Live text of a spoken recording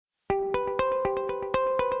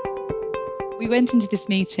We went into this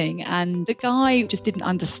meeting and the guy just didn't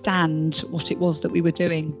understand what it was that we were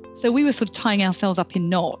doing. So we were sort of tying ourselves up in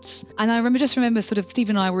knots. And I remember sort of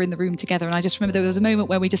Steve and I were in the room together, and I just remember there was a moment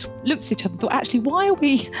where we just looked at each other and thought, actually, what are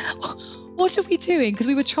we doing? Because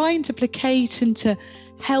we were trying to placate and to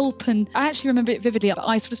help. And I actually remember it vividly.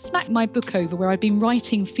 I sort of smacked my book over where I'd been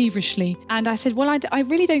writing feverishly. And I said, well, I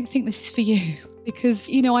really don't think this is for you, because,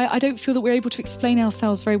 I don't feel that we're able to explain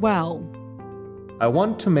ourselves very well. I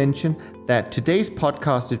want to mention that today's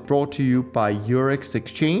podcast is brought to you by Eurex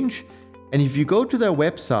Exchange. And if you go to their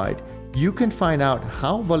website, you can find out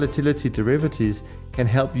how volatility derivatives can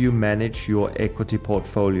help you manage your equity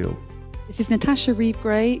portfolio. This is Natasha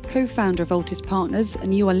Reeve-Gray, co-founder of Altis Partners,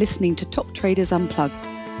 and you are listening to Top Traders Unplugged.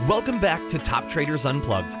 Welcome back to Top Traders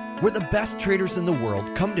Unplugged, where the best traders in the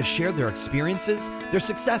world come to share their experiences, their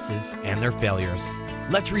successes, and their failures.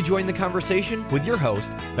 Let's rejoin the conversation with your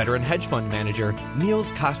host, veteran hedge fund manager,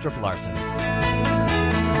 Niels Kastrup-Larsen.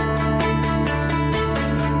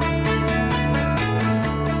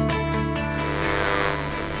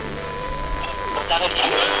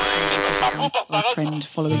 Our trend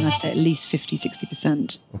following, I say, at least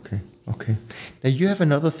 50-60%. Okay. Now you have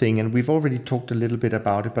another thing, and we've already talked a little bit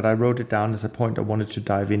about it, but I wrote it down as a point I wanted to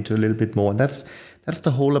dive into a little bit more. And that's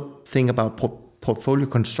the whole thing about portfolio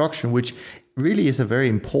construction, which really is a very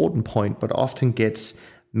important point, but often gets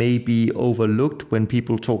maybe overlooked when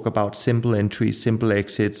people talk about simple entries, simple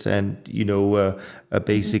exits, and a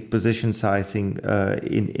basic position sizing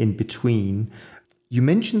in between. You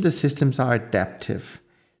mentioned the systems are adaptive.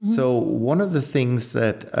 So one of the things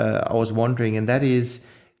that I was wondering, and that is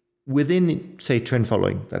within, say, trend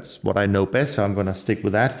following, that's what I know best, so I'm going to stick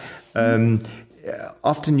with that.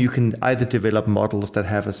 Often you can either develop models that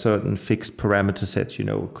have a certain fixed parameter set,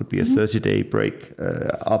 it could be a 30-day break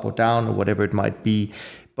up or down or whatever it might be.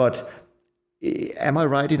 But am I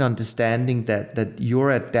right in understanding that your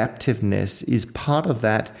adaptiveness is part of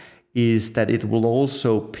that, is that it will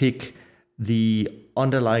also pick the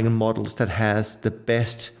underlying models that has the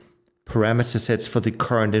best parameter sets for the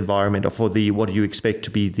current environment, or for the what you expect to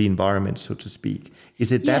be the environment, so to speak?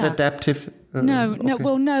 Is it that adaptive? No.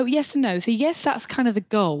 Well, no, yes and no. So yes, that's kind of the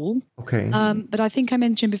goal. Okay. But I think I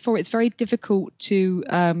mentioned before, it's very difficult to.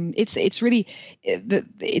 It's really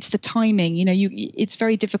it's the timing. It's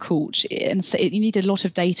very difficult, and so you need a lot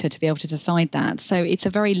of data to be able to decide that. So it's a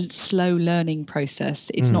very slow learning process.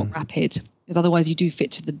 It's not rapid, because otherwise you do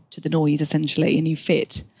fit to the noise essentially, and you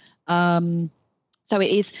fit. So it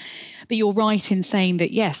is, but you're right in saying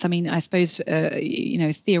that, yes, I mean, I suppose,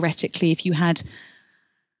 theoretically, if you had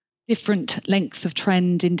different length of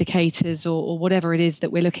trend indicators or whatever it is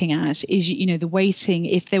that we're looking at, is, the weighting,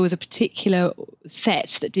 if there was a particular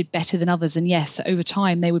set that did better than others, and yes, over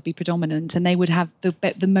time they would be predominant and they would have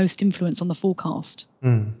the most influence on the forecast.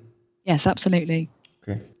 Yes, absolutely.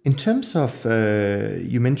 Okay. In terms of,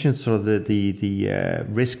 you mentioned sort of the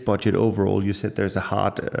risk budget overall, you said there's a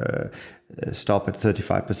hard stop at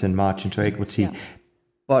 35% margin to equity. Yeah.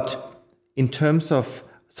 But in terms of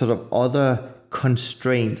sort of other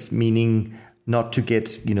constraints, meaning not to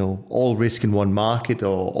get, all risk in one market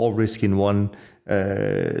or all risk in one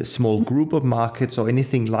small group of markets or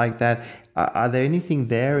anything like that, are there anything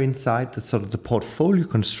there inside the sort of the portfolio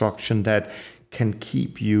construction that can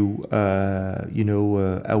keep you,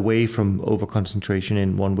 away from over-concentration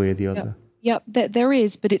in one way or the other? Yep, there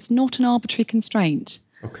is, but it's not an arbitrary constraint.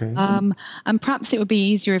 Okay. And perhaps it would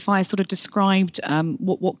be easier if I sort of described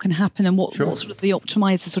what can happen and what sort of the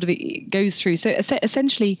optimizer sort of goes through. So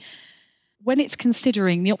essentially, when it's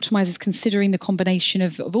considering, the optimizer is considering the combination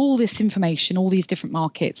of all this information, all these different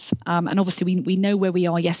markets. And obviously we know where we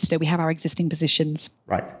are yesterday. We have our existing positions.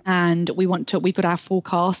 Right. And we've got our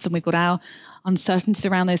forecasts, and we've got our uncertainties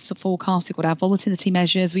around those forecasts. We've got our volatility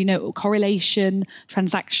measures. We know correlation,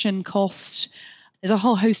 transaction cost. There's a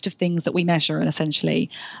whole host of things that we measure, and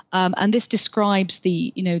essentially, and this describes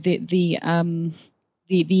the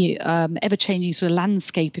ever-changing sort of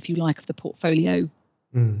landscape, if you like, of the portfolio.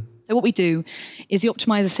 So what we do is the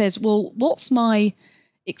optimizer says, well, what's my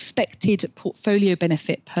expected portfolio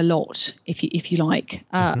benefit per lot, if you like,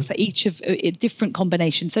 for each of different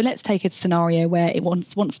combinations. So let's take a scenario where it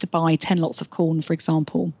wants to buy 10 lots of corn, for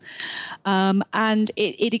example, and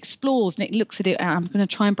it explores and it looks at it. I'm going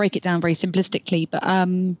to try and break it down very simplistically, but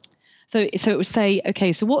so it would say,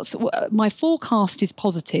 okay, so my forecast is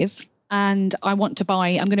positive, and I'm going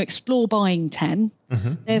to explore buying 10.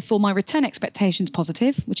 Therefore, my return expectation is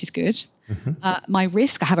positive, which is good. My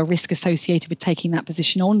risk, I have a risk associated with taking that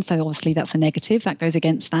position on. So obviously that's a negative. That goes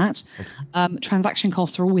against that. Transaction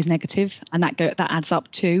costs are always negative, and that adds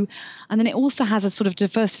up too. And then it also has a sort of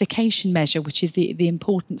diversification measure, which is the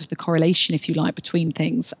importance of the correlation, if you like, between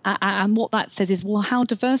things. And what that says is, well, how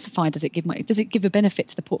diversified does it give? Does it give a benefit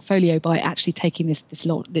to the portfolio by actually taking these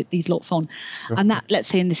lots on? Sure. And that, let's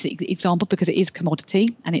say in this example, because it is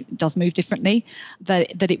commodity and it does move differently,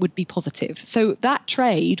 that it would be positive. So that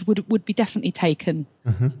trade would be definitely taken,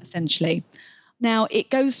 essentially. Now it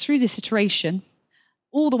goes through this iteration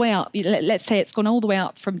all the way up. Let's say it's gone all the way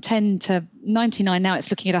up from 10 to 99. Now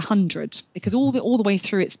it's looking at 100, because all the way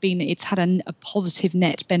through it's had a positive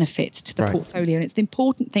net benefit to the portfolio. And it's the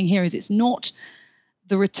important thing here is it's not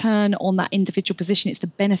the return on that individual position; it's the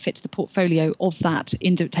benefit to the portfolio of that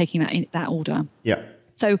taking that order. Yeah.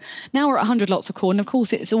 So now we're at 100 lots of corn. Of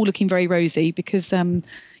course, it's all looking very rosy because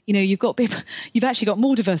you've actually got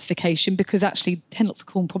more diversification, because actually 10 lots of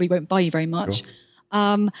corn probably won't buy you very much.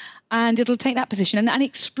 Sure. And it'll take that position and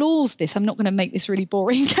explores this. I'm not going to make this really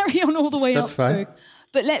boring, carry on all the way up. That's fine.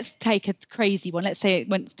 But let's take a crazy one. Let's say it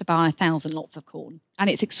wants to buy 1,000 lots of corn, and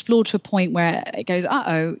it's explored to a point where it goes,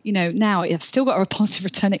 now I've still got a positive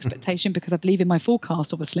return expectation because I believe in my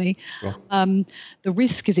forecast, obviously. Sure. The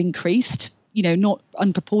risk is increased, not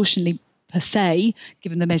unproportionately per se,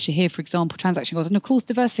 given the measure here, for example, transaction costs. And of course,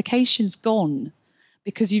 diversification's gone,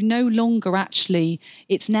 because you no longer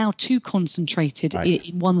it's now too concentrated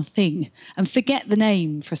in one thing. And forget the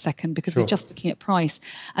name for a second, because we're just looking at price.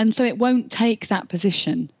 And so it won't take that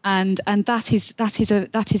position. And that is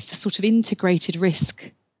the sort of integrated risk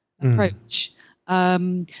approach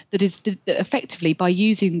that is effectively, by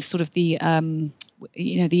using sort of the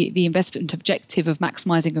investment objective of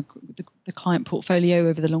maximizing the client portfolio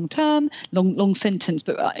over the long term, long sentence,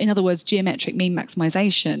 but in other words, geometric mean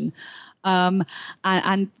maximization.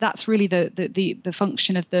 And that's really the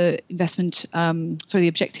function of the investment, the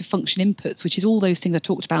objective function inputs, which is all those things I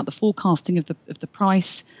talked about: the forecasting of the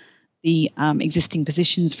price, the existing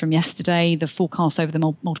positions from yesterday, the forecast over the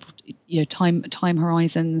multiple time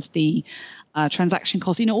horizons, the transaction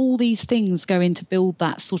costs. All these things go in to build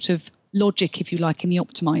that sort of logic, if you like, in the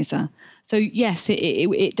optimizer. So yes,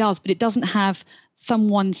 it does, but it doesn't have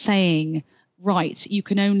someone saying, right, you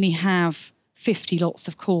can only have 50 lots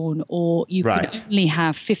of corn, or you can only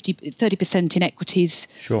have 30% in equities.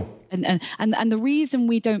 Sure. And the reason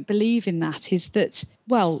we don't believe in that is that,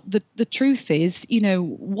 well, the truth is,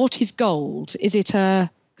 what is gold? Is it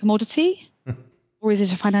a commodity or is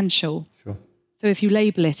it a financial? Sure. So if you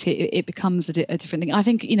label it becomes a different thing. I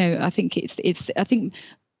think I think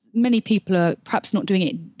many people are perhaps not doing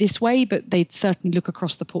it this way, but they'd certainly look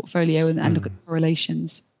across the portfolio and look at the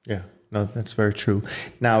correlations. Yeah. No, that's very true.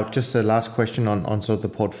 Now, just a last question on sort of the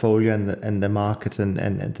portfolio and the markets and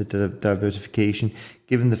the diversification.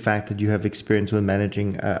 Given the fact that you have experience with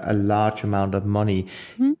managing a large amount of money,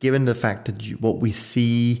 given the fact that what we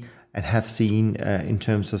see and have seen in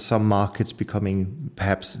terms of some markets becoming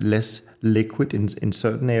perhaps less liquid in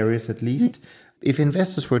certain areas at least, if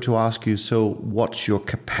investors were to ask you, so what's your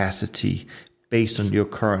capacity based on your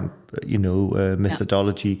current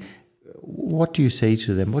methodology? What do you say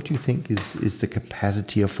to them? What do you think is the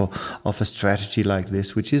capacity of a strategy like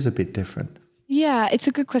this, which is a bit different? Yeah, it's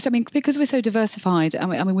a good question. I mean, because we're so diversified, I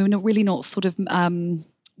mean, we're not really not sort of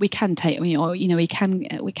we can take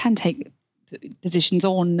we can take positions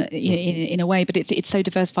on in a way, but it's so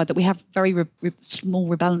diversified that we have very small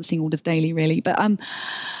rebalancing orders daily, really. But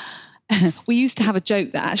we used to have a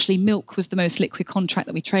joke that actually milk was the most liquid contract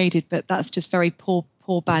that we traded, but that's just very poor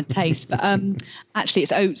bad taste. But actually,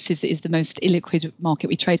 it's oats is the most illiquid market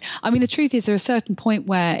we trade. I mean, the truth is, there are a certain point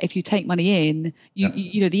where if you take money in,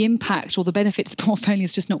 the impact or the benefit to the portfolio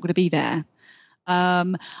is just not going to be there.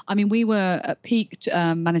 I mean, we were at peak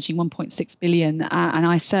managing 1.6 billion, and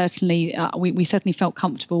I certainly we certainly felt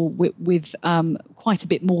comfortable with quite a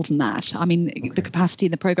bit more than that. I mean, the capacity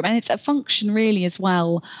in the program, and it's a function really as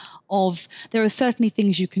well of there are certainly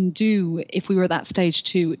things you can do if we were at that stage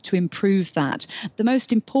to improve that. The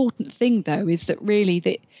most important thing, though, is that really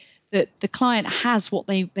that the client has what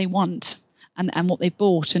they want and what they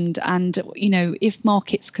bought, and if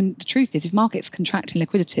markets the truth is, if markets contract in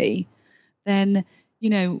liquidity, then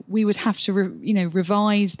we would have to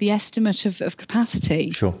revise the estimate of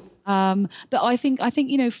capacity. Sure. But I think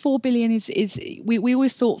 4 billion is we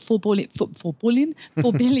always thought 4 billion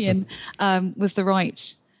was the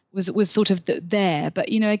right was sort of there. But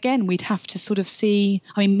again, we'd have to sort of see.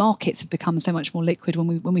 I mean, markets have become so much more liquid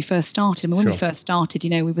when we first started. And when we first started,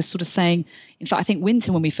 we were sort of saying. In fact, I think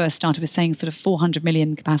Winton, when we first started, was saying sort of 400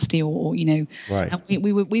 million capacity, or right. And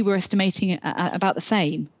we were estimating about the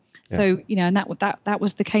same. So, and that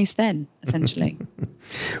was the case then, essentially.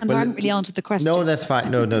 And I haven't really answered the question. No, that's fine.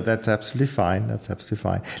 No, that's absolutely fine.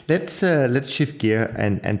 Let's shift gear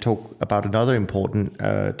and talk about another important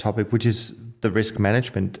topic, which is the risk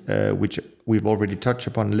management, which we've already touched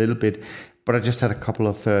upon a little bit. But I just had a couple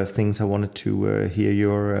of things I wanted to hear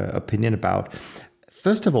your opinion about.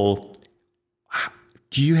 First of all,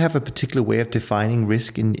 do you have a particular way of defining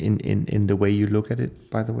risk in the way you look at it,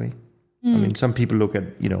 by the way? I mean, some people look at,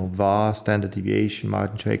 VAR, standard deviation,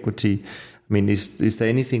 margin to equity. I mean, is there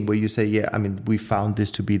anything where you say, we found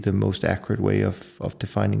this to be the most accurate way of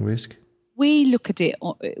defining risk? We look at it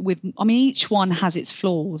each one has its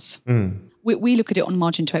flaws. We look at it on a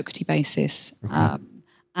margin to equity basis. Okay.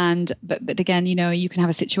 But again, you can have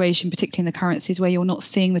a situation, particularly in the currencies, where you're not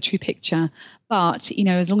seeing the true picture. But,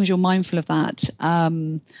 as long as you're mindful of that,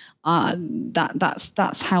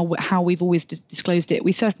 that's how we've always disclosed it.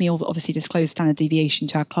 We certainly obviously disclose standard deviation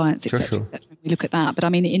to our clients, etc. Sure. We look at that, but I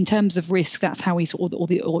mean, in terms of risk, that's how we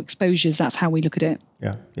or exposures. That's how we look at it.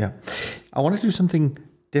 Yeah. I want to do something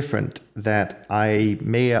different that I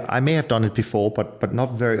may have done it before, but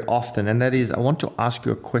not very often, and that is I want to ask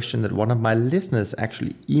you a question that one of my listeners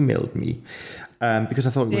actually emailed me. Because I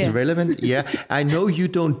thought it was relevant. Yeah, I know you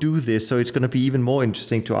don't do this, so it's going to be even more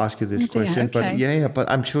interesting to ask you this question. Okay. But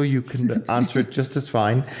I'm sure you can answer it just as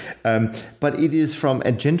fine. But it is from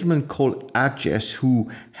a gentleman called Ajes, who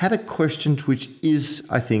had a question which is,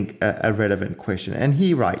 I think, a relevant question. And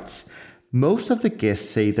he writes, most of the guests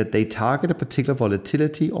say that they target a particular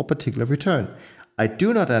volatility or particular return. I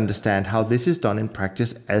do not understand how this is done in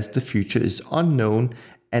practice, as the future is unknown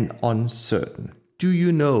and uncertain. Do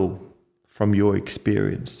you know, from your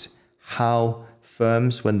experience, how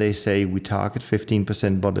firms, when they say we target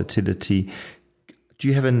 15% volatility, do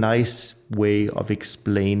you have a nice way of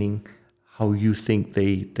explaining how you think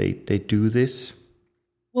they do this?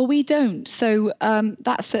 Well, we don't. So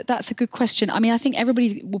that's a good question. I mean, I think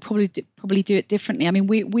everybody will probably do it differently. I mean,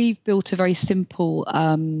 we've built a very simple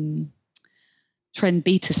trend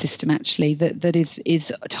beta system actually that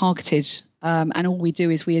is targeted, and all we do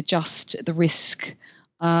is we adjust the risk.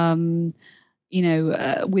 Within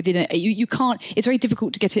you can't. It's very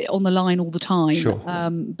difficult to get it on the line all the time. Sure.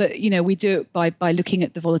 But we do it by looking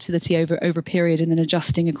at the volatility over a period and then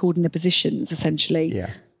adjusting according to positions essentially.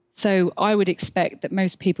 Yeah. So I would expect that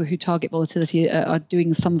most people who target volatility are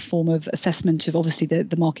doing some form of assessment of obviously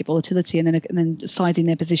the market volatility and then sizing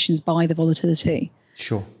their positions by the volatility.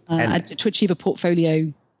 Sure. To achieve a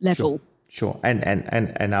portfolio level. Sure.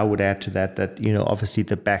 And I would add to that obviously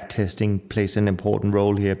the back testing plays an important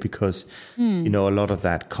role here because a lot of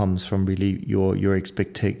that comes from really your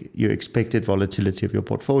expected volatility of your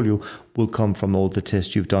portfolio will come from all the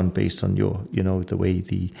tests you've done based on your the way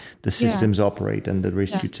the systems operate and the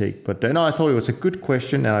risk you take. But I thought it was a good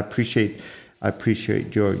question, and I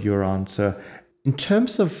appreciate your answer. In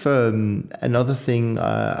terms of another thing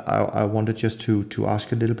I wanted just to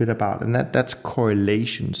ask a little bit about, and that's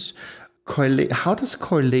correlations. How does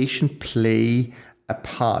correlation play a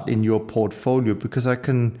part in your portfolio? Because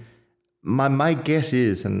my guess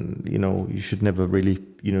is, and you should never really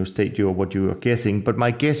state what you are guessing, but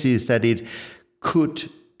my guess is that it could,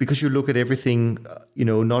 because you look at everything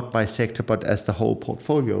not by sector but as the whole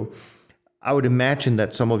portfolio. I would imagine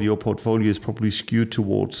that some of your portfolio is probably skewed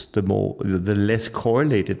towards the less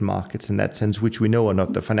correlated markets in that sense, which we know are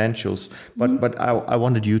not the financials. But I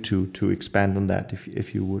wanted you to expand on that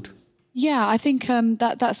if you would. Yeah, I think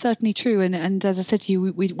that's certainly true, and as I said to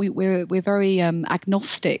you, we're very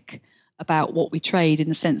agnostic about what we trade in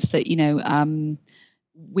the sense that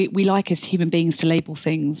we like as human beings to label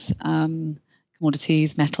things,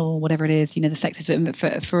 commodities, metal, whatever it is, the sectors.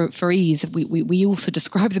 For ease, we also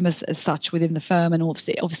describe them as such within the firm and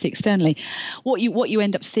obviously externally. What you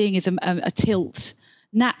end up seeing is a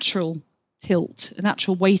natural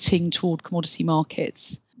weighting toward commodity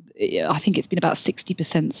markets. I think it's been about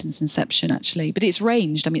 60% since inception, actually, but it's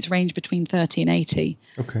ranged. I mean, it's ranged between 30 and 80.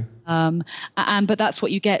 Okay. But that's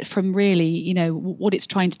what you get from really, what it's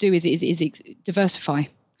trying to do is diversify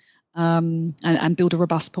and build a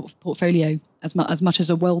robust portfolio as much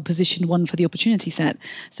as a well-positioned one for the opportunity set.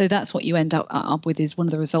 So that's what you end up with is one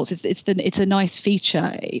of the results. It's a nice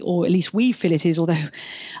feature, or at least we feel it is. Although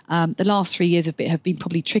the last 3 years have been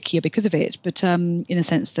probably trickier because of it, but in a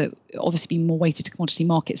sense that obviously being more weighted to commodity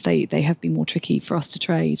markets, they have been more tricky for us to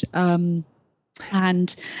trade. I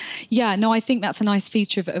think that's a nice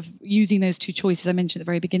feature of using those two choices I mentioned at the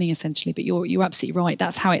very beginning, essentially. But you're absolutely right.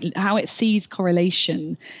 That's how it sees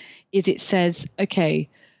correlation. Is it says, okay,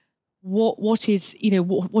 what is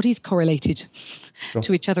correlated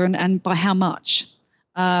to each other and by how much?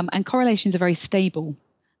 And correlations are very stable.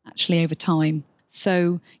 actually over time.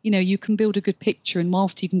 So, you can build a good picture, and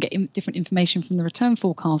whilst you can get different information from the return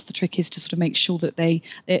forecast, the trick is to sort of make sure that they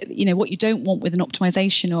what you don't want with an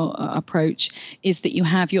optimization or approach is that you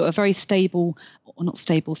have a very stable, or not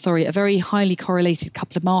stable, sorry, a very highly correlated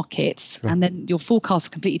couple of markets, sure. And then your forecasts are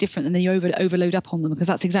completely different, and then you overload up on them, because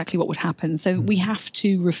that's exactly what would happen. So we have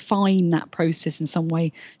to refine that process in some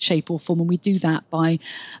way, shape or form, and we do that by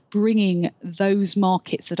bringing those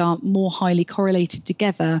markets that are more highly correlated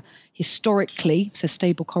together historically, so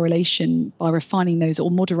stable correlation, by refining those or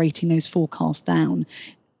moderating those forecasts down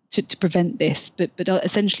to prevent this. But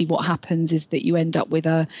essentially what happens is that you end up with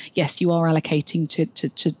you are allocating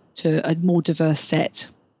to a more diverse set.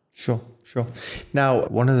 Sure. Now,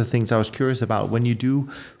 one of the things I was curious about, when you do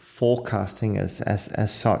forecasting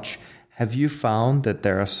as such, have you found that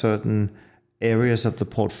there are certain areas of the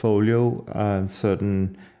portfolio,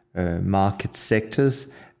 certain market sectors,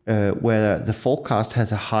 where the forecast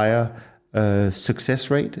has a higher success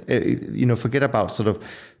rate? Forget about sort of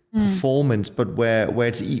performance, but where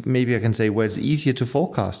it's maybe I can say where it's easier to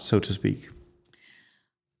forecast, so to speak.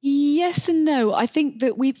 Yes and no. I think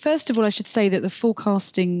that first of all, I should say that the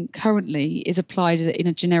forecasting currently is applied in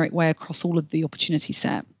a generic way across all of the opportunity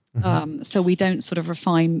set. Mm-hmm. So we don't sort of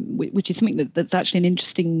refine, which is something that's actually an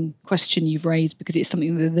interesting question you've raised, because it's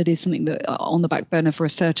something that is something that on the back burner for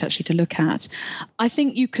research actually to look at. I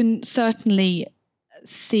think you can certainly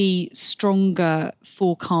see stronger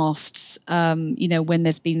forecasts, when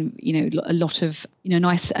there's been, a lot of, a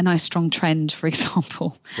nice strong trend, for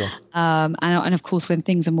example. Sure. And of course, when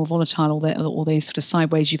things are more volatile or they sort of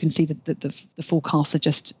sideways, you can see that the forecasts are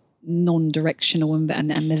just non-directional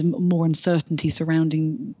and there's more uncertainty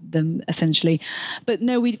surrounding them, essentially. But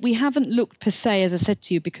no, we haven't looked per se, as I said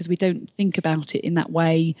to you, because we don't think about it in that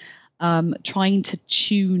way. Trying to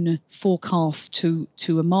tune forecasts to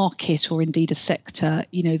a market or indeed a sector,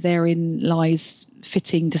 therein lies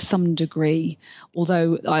fitting to some degree.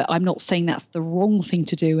 Although I'm not saying that's the wrong thing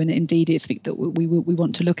to do, and indeed it's something that we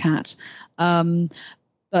want to look at.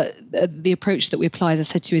 But the approach that we apply, as I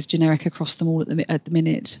said to you, is generic across them all at the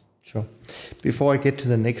minute. Sure. Before I get to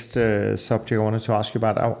the next subject I wanted to ask you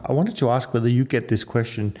about, I wanted to ask whether you get this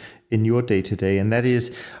question in your day-to-day, and that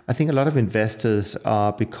is, I think a lot of investors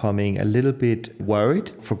are becoming a little bit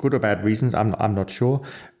worried, for good or bad reasons, I'm not sure,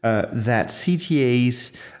 that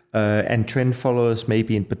CTAs and trend followers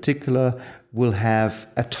maybe in particular will have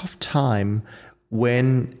a tough time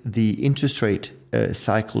when the interest rate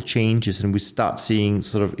cycle changes and we start seeing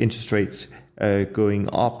sort of interest rates going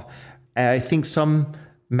up. I think some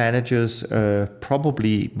managers,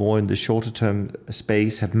 probably more in the shorter term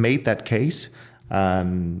space, have made that case,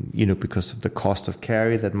 because of the cost of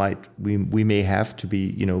carry that we may have to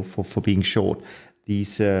be, for being short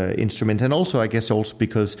these instruments. And also, I guess,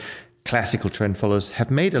 because classical trend followers have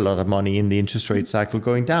made a lot of money in the interest rate cycle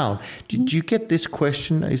going down. Did you get this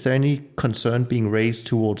question? Is there any concern being raised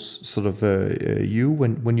towards sort of you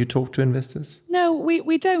when you talk to investors? No,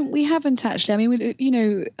 we don't. We haven't actually.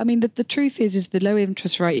 I mean, the truth is the low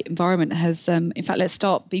interest rate environment has, in fact, let's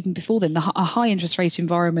start even before then. A high interest rate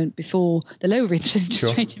environment before the lower interest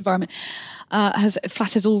rate environment has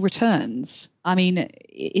flatters all returns. I mean,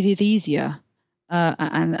 it is easier.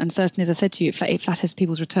 And certainly, as I said to you, it flatters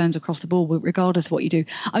people's returns across the board, regardless of what you do.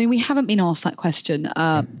 I mean, we haven't been asked that question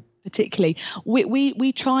particularly.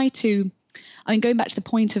 We try to. I mean, going back to the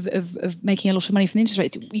point of making a lot of money from interest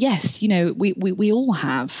rates, yes, we all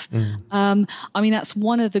have. I mean, that's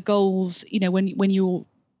one of the goals. When you're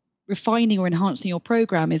refining or enhancing your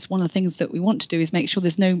program, is one of the things that we want to do is make sure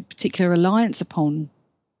there's no particular reliance upon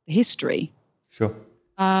the history. Sure.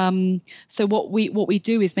 So what we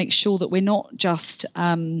do is make sure that we're not just,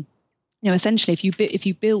 essentially, if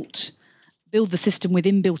you build the system with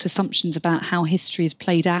inbuilt assumptions about how history is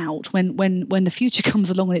played out, when the future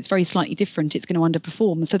comes along and it's very slightly different, it's going to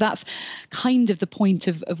underperform. So that's kind of the point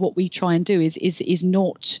of what we try and do is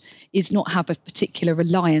not have a particular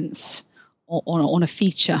reliance on a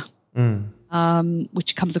feature.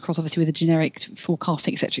 Which comes across obviously with a generic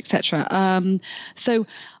forecasting, et cetera. So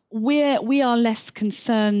we are less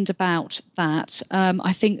concerned about that.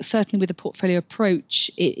 I think certainly with the portfolio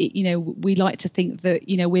approach, we like to think that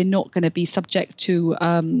we're not going to be subject to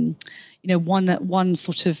one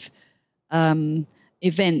sort of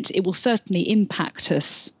event. It will certainly impact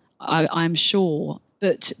us, I'm sure,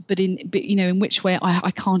 but in which way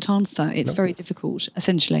I can't answer. It's very difficult,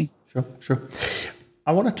 essentially. Sure.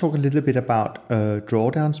 I want to talk a little bit about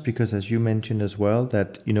drawdowns, because as you mentioned as well,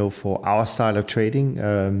 that, for our style of trading,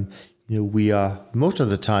 we are most of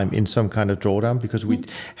the time in some kind of drawdown because we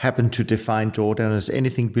happen to define drawdown as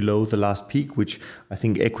anything below the last peak, which I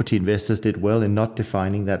think equity investors did well in not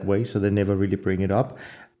defining that way, so they never really bring it up.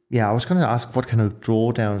 Yeah, I was going to ask, what kind of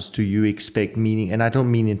drawdowns do you expect? Meaning, and I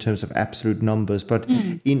don't mean in terms of absolute numbers, but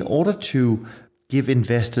in order to give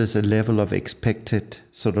investors a level of expected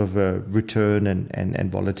sort of return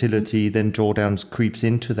and volatility, then drawdowns creeps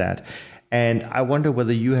into that. And I wonder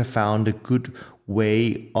whether you have found a good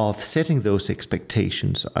way of setting those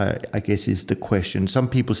expectations, I guess is the question. Some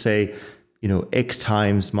people say, X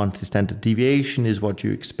times monthly standard deviation is what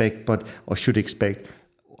you expect, or should expect.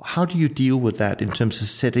 How do you deal with that in terms of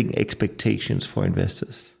setting expectations for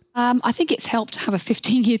investors? I think it's helped to have a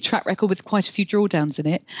 15-year track record with quite a few drawdowns in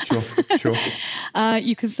it. Sure.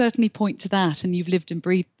 You can certainly point to that, and you've lived and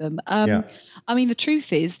breathed them. I mean, the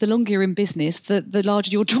truth is, the longer you're in business, the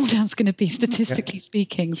larger your drawdown's going to be, statistically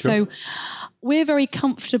speaking. Sure. So we're very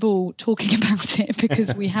comfortable talking about it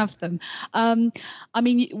because we have them. I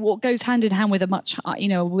mean, what goes hand in hand with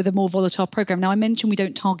with a more volatile program. Now, I mentioned we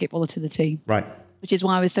don't target volatility. Right. Which is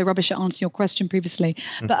why I was so rubbish at answering your question previously.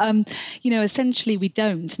 But, essentially we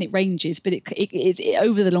don't, and it ranges, but it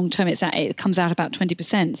over the long term, it comes out about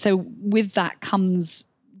 20%. So with that comes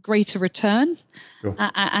greater return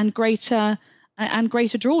and greater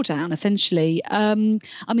drawdown, essentially. The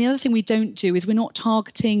other thing we don't do is we're not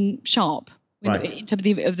targeting sharp. In terms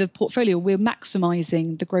of the portfolio, we're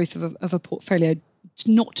maximizing the growth of a portfolio,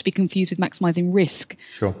 not to be confused with maximizing risk.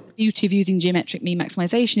 Sure. The beauty of using geometric mean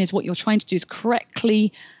maximization is what you're trying to do is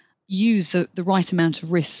correctly use the right amount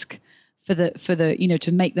of risk for the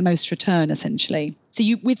to make the most return, essentially. So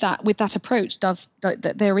you with that approach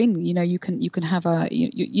therein, you can have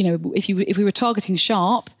if we were targeting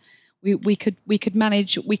sharp, we could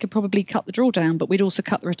probably cut the drawdown, but we'd also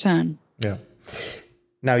cut the return. Yeah.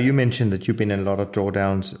 Now, you mentioned that you've been in a lot of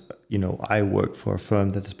drawdowns. I work for a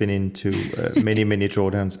firm that has been into many, many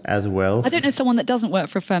drawdowns as well. I don't know someone that doesn't work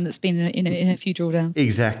for a firm that's been in a few drawdowns.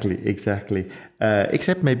 Exactly.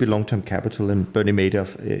 Except maybe Long-Term Capital and Bernie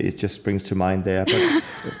Madoff. It just springs to mind there.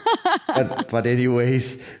 But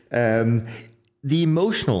anyways, the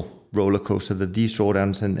emotional roller coaster that these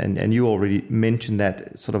drawdowns, and you already mentioned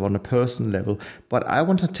that sort of on a personal level, but I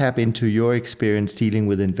want to tap into your experience dealing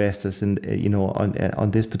with investors and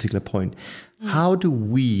on this particular point. How do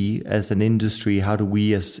we as an industry, how do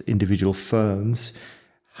we as individual firms,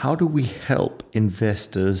 how do we help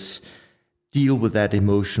investors deal with that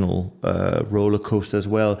emotional roller coaster as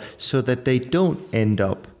well, so that they don't end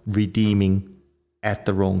up redeeming at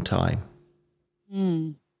the wrong time?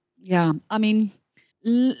 Yeah, I mean, a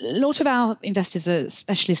lot of our investors are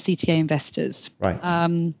specialist CTA investors. Right.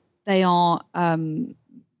 They are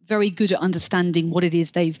very good at understanding what it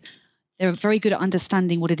is they're very good at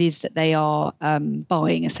understanding what it is that they are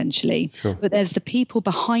buying, essentially. Sure. But there's the people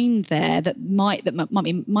behind there that might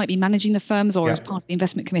be managing the firms or as part of the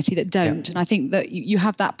investment committee that don't. And I think that you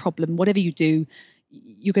have that problem. Whatever you do,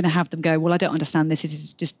 you're going to have them go, well, I don't understand this. This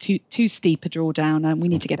is just too steep a drawdown and we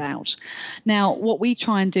need to get out. Now, what we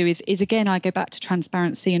try and do is again, I go back to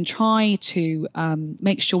transparency and try to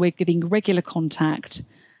make sure we're giving regular contact.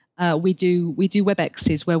 We do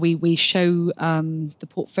WebExes where we show the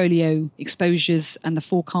portfolio exposures and the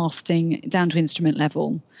forecasting down to instrument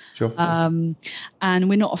level. Sure. And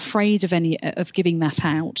we're not afraid of giving that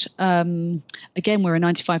out. Again, we're a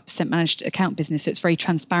 95% managed account business, so it's very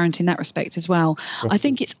transparent in that respect as well. Sure. I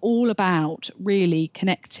think it's all about really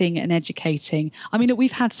connecting and educating. I mean,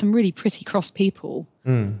 we've had some really pretty cross people.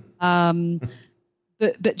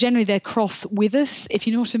 But generally they're cross with us, if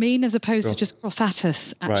you know what I mean, as opposed to just cross at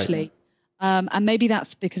us, actually. Right. And maybe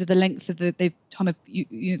that's because of the length of the time of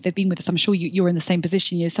they've been with us. I'm sure you're in the same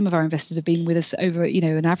position. Some of our investors have been with us over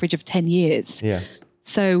an average of 10 years. Yeah.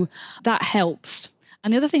 So that helps.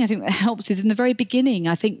 And the other thing I think that helps is in the very beginning.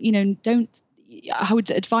 I think I would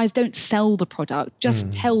advise don't sell the product.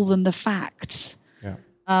 Just tell them the facts.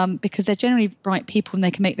 Because they're generally bright people and they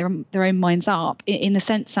can make their own minds up in the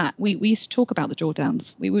sense that we used to talk about the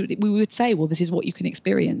drawdowns. We would say, well, this is what you can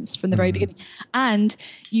experience from the very beginning. And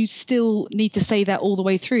you still need to say that all the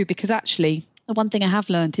way through, because actually the one thing I have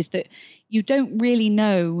learned is that you don't really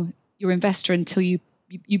know your investor until you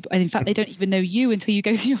and in fact, they don't even know you until you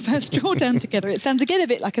go through your first drawdown together. It sounds again a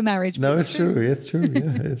bit like a marriage. No, it's true. It's true.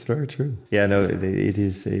 Yeah, it's very true. Yeah, no, it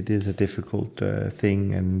is a difficult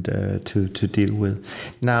thing and to deal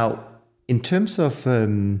with. Now, in terms of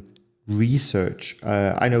research,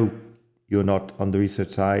 I know you're not on the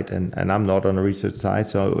research side, and I'm not on the research side.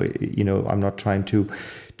 So, I'm not trying to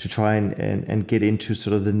try and get into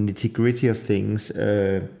sort of the nitty-gritty of things.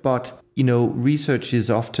 But research is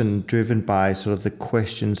often driven by sort of the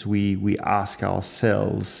questions we ask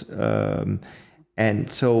ourselves.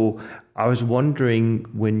 And so I was wondering,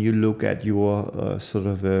 when you look at your sort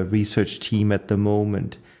of research team at the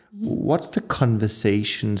moment, what's the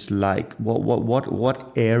conversations like?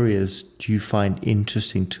 What areas do you find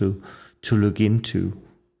interesting to look into?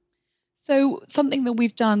 So something that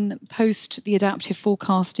we've done post the adaptive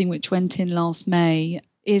forecasting, which went in last May,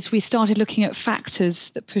 is we started looking at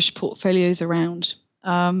factors that push portfolios around.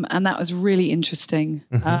 And that was really interesting,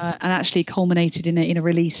 and actually culminated in a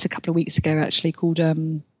release a couple of weeks ago, actually called,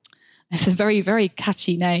 it's a very, very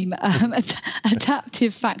catchy name,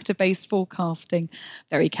 adaptive factor-based forecasting.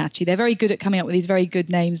 Very catchy. They're very good at coming up with these very good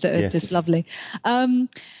names that are just lovely.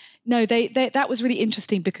 No, that was really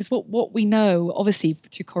interesting, because what we know, obviously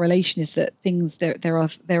through correlation, is that there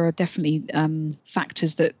are definitely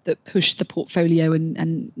factors that push the portfolio,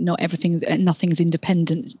 and nothing's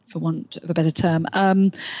independent, for want of a better term.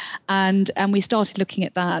 And we started looking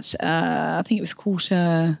at that. I think it was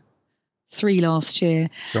quarter 3 last year.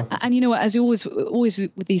 Sure. And as always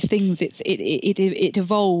with these things, it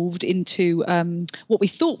evolved into what we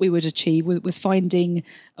thought we would achieve was finding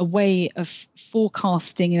a way of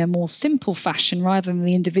forecasting in a more simple fashion, rather than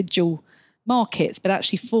the individual markets, but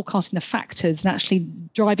actually forecasting the factors and actually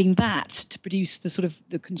driving that to produce the sort of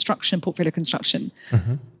the portfolio construction.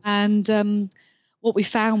 And what we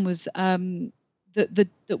found was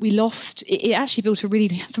that we lost. It actually built some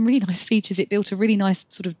really nice features. It built a really nice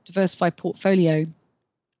sort of diversified portfolio,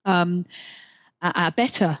 a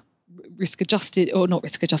better risk adjusted, or not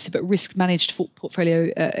risk adjusted, but risk managed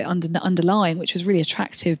portfolio underlying, which was really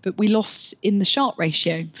attractive. But we lost in the Sharpe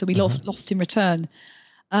ratio, so we lost in return.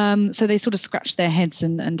 So they sort of scratched their heads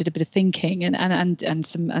and did a bit of thinking and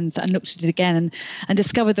looked at it again and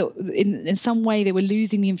discovered that in some way they were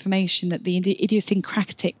losing the information that the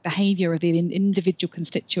idiosyncratic behaviour of the individual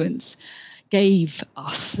constituents gave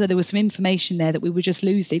us. So there was some information there that we were just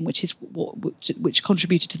losing, which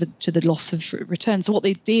contributed to the loss of return. So what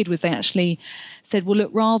they did was they actually said, well,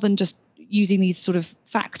 look, rather than just using these sort of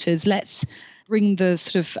factors, let's bring the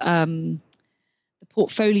sort of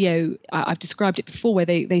portfolio, I've described it before, where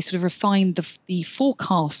they sort of refined the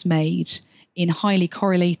forecast made in highly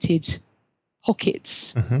correlated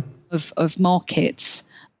pockets of markets,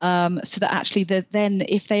 so that actually then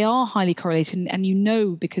if they are highly correlated,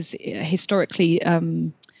 and because historically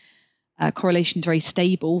correlation is very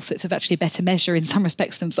stable, so it's actually a better measure in some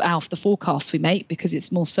respects than for the forecasts we make, because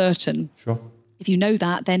it's more certain. Sure. If you know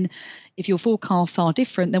that, then if your forecasts are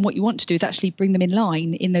different, then what you want to do is actually bring them in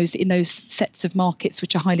line in those sets of markets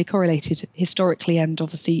which are highly correlated historically and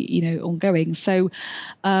obviously ongoing. So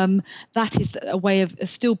that is a way of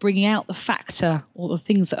still bringing out the factor or the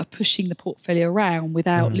things that are pushing the portfolio around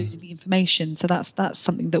without losing the information. So that's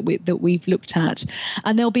something that we've looked at,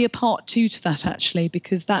 and there'll be a part 2 to that, actually,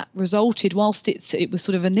 because that resulted, whilst it was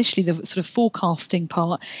sort of initially the sort of forecasting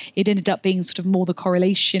part, it ended up being sort of more the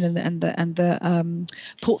correlation and the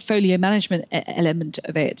portfolio management element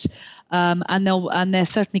of it, and they're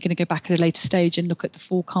certainly going to go back at a later stage and look at the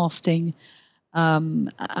forecasting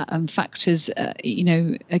and factors,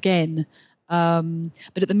 again.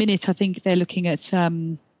 But at the minute, I think they're looking at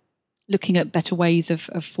better ways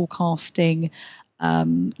of forecasting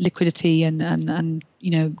liquidity and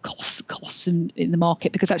costs in the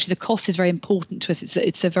market, because actually the cost is very important to us.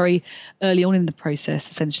 It's a very early on in the process.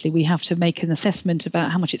 Essentially, we have to make an assessment about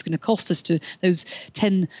how much it's going to cost us to those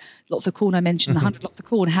 10 lots of corn I mentioned, 100 lots of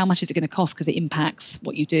corn. How much is it going to cost, because it impacts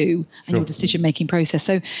what you do and your decision making process.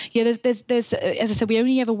 So yeah, there's as I said, we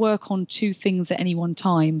only ever work on 2 things at any one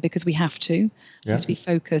time because we have to. We have to be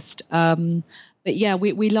focused. But yeah,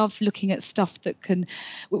 we love looking at stuff that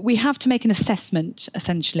we have to make an assessment,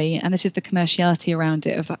 essentially, and this is the commerciality around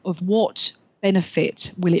it of what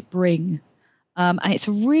benefit will it bring. And it's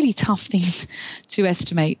a really tough thing to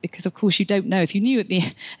estimate, because of course you don't know. If you knew at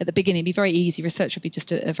the beginning, it'd be very easy. Research would be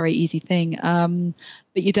just a very easy thing,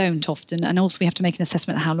 but you don't often. And also we have to make an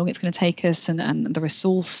assessment of how long it's going to take us and the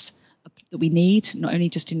resource that we need, not only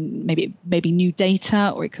just in maybe new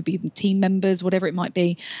data, or it could be team members, whatever it might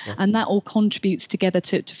be. And that all contributes together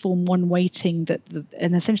to form one weighting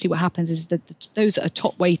and essentially what happens is that those that are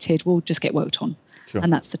top weighted will just get worked on.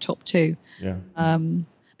 And that's the top 2.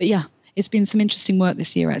 But yeah, it's been some interesting work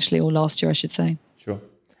this year, actually, or last year I should say. Sure.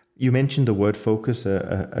 You mentioned the word focus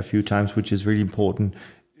a few times, which is really important.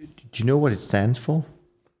 Do you know what it stands for?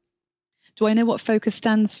 Do I know what focus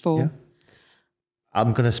stands for?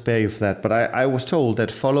 I'm going to spare you for that, but I was told that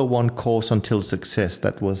follow one course until success.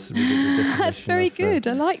 That was really the definition. That's very good.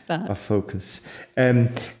 I like that. Of focus.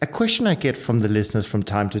 A question I get from the listeners from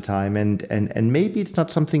time to time, and maybe it's not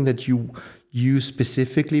something that you use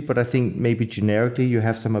specifically, but I think maybe generically you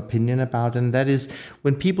have some opinion about, and that is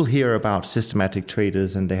when people hear about systematic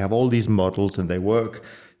traders and they have all these models and they work,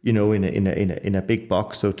 in a big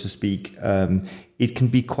box, so to speak, it can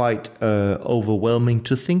be quite overwhelming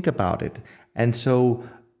to think about it. And so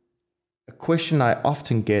a question I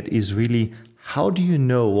often get is really, how do you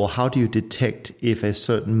know or how do you detect if a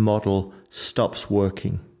certain model stops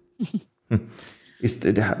working? Do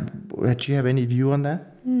you have any view on that?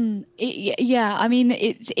 Yeah, I mean,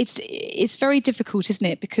 it's very difficult, isn't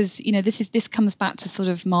it? Because, this comes back to sort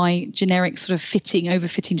of my generic sort of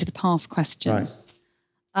overfitting to the past question.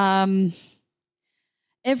 Right.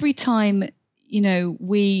 Every time,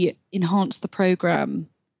 we enhance the program,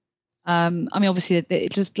 I mean, obviously,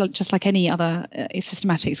 it's just like any other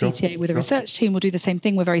systematic CTA with a research team, we'll do the same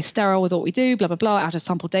thing. We're very sterile with what we do, blah, blah, blah, out of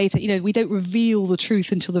sample data. We don't reveal the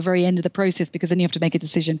truth until the very end of the process, because then you have to make a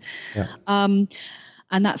decision. Yeah.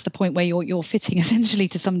 And that's the point where you're fitting essentially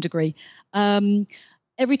to some degree.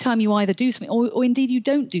 Every time you either do something or indeed you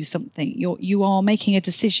don't do something, you are making a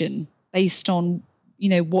decision based on,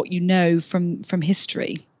 what you know from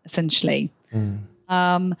history, essentially.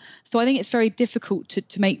 So I think it's very difficult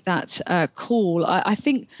to make that call. I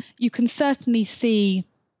think you can certainly see.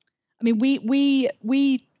 I mean,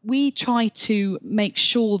 we try to make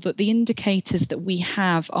sure that the indicators that we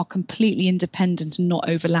have are completely independent and not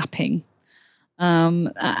overlapping, and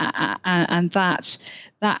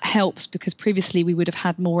that helps, because previously we would have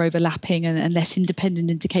had more overlapping and less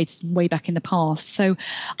independent indicators way back in the past. So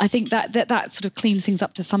I think that sort of cleans things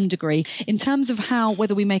up to some degree. In terms of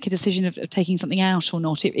whether we make a decision of taking something out or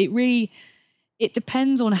not, it really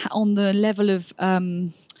depends on the level of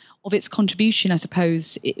its contribution, I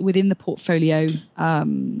suppose, within the portfolio.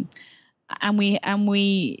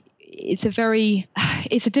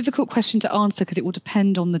 It's a difficult question to answer, because it will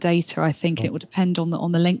depend on the data, I think, and it will depend on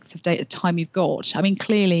the length of data time you've got. I mean,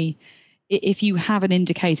 clearly, if you have an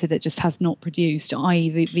indicator that just has not produced,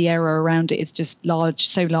 i.e. the error around it is just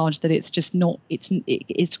so large that it's just not,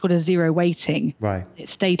 it's got a zero weighting. Right. It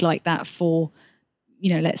stayed like that for,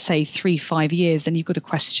 let's say 3-5 years, then you've got a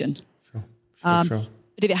question. Sure.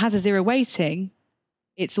 But if it has a zero weighting,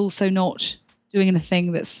 it's also not doing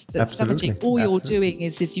anything that's damaging. All you're doing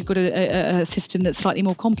is you've got a system that's slightly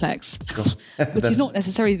more complex, which is not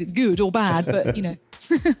necessarily good or bad, but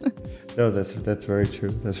No, that's very true.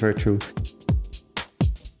 That's very true.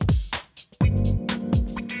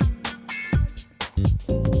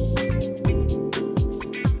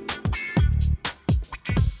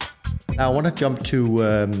 Now, I want to jump to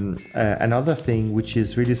another thing, which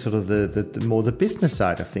is really sort of the more the business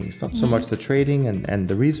side of things, not so much the trading and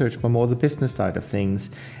the research, but more the business side of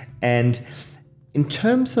things. And in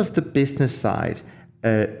terms of the business side,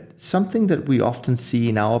 something that we often see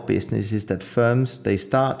in our business is that firms, they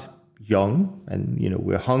start young, and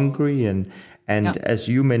we're hungry, and as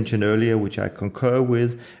you mentioned earlier, which I concur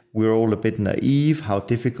with, we're all a bit naive how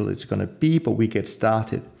difficult it's going to be, but we get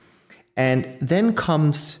started. And then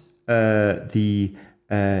comes the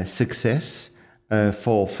success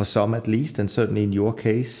for some at least, and certainly in your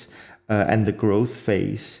case, and the growth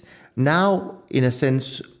phase. Now, in a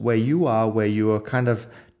sense, where you are kind of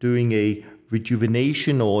doing a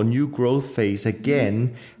rejuvenation or new growth phase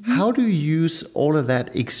again, how do you use all of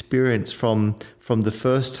that experience from the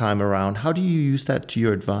first time around? How do you use that to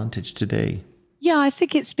your advantage today? Yeah, I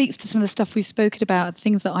think it speaks to some of the stuff we've spoken about,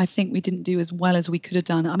 things that I think we didn't do as well as we could have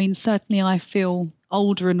done. I mean, certainly I feel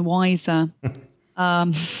older and wiser.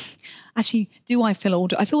 Actually, do I feel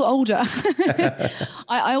older? I feel older.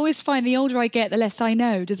 I always find the older I get, the less I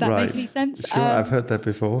know. Does that make any sense? Sure, I've heard that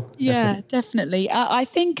before. Yeah, definitely. I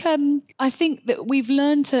think that we've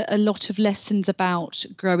learned a lot of lessons about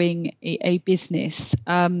growing a business.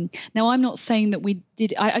 Now, I'm not saying that we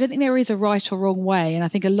did. I don't think there is a right or wrong way, and I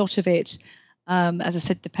think a lot of it, as I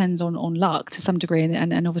said, depends on luck to some degree,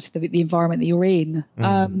 and obviously the environment that you're in.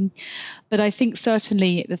 But I think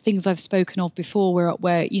certainly the things I've spoken of before,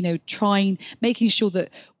 where making sure that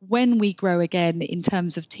when we grow again in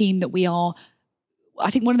terms of team, that we are. I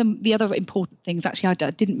think one of the other important things, actually,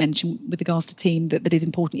 I didn't mention with regards to team that is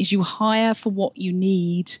important, is you hire for what you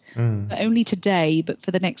need, not only today but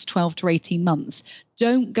for the next 12 to 18 months.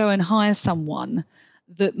 Don't go and hire someone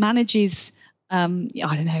that manages.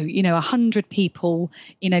 100 people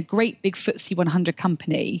in a great big FTSE 100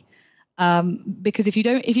 company, because if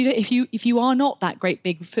you are not that great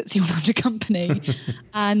big FTSE 100 company,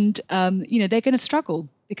 and they're going to struggle,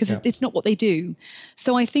 because it's not what they do.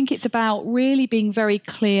 So I think it's about really being very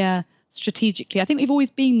clear strategically. I think we've always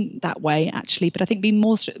been that way, actually, but I think being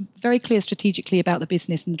very clear strategically about the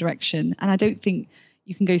business and the direction. And I don't think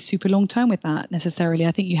you can go super long term with that necessarily.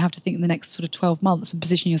 I think you have to think in the next sort of 12 months and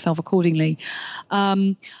position yourself accordingly.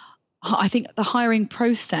 I think the hiring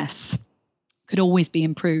process could always be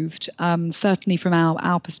improved. Certainly from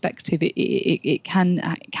our perspective, it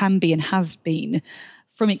can be and has been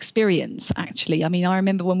from experience, actually. I mean, I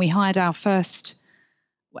remember when we hired our first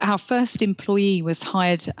employee was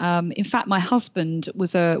hired. In fact, my husband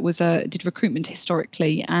did recruitment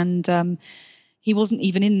historically, and he wasn't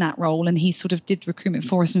even in that role, and he sort of did recruitment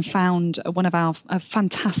for us and found a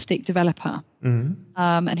fantastic developer. Mm-hmm.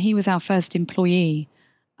 And he was our first employee.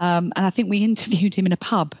 And I think we interviewed him in a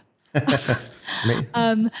pub.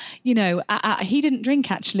 He didn't drink,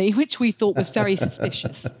 actually, which we thought was very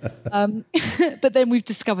suspicious. But then we've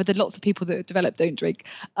discovered that lots of people that develop don't drink.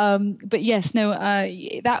 But yes, no,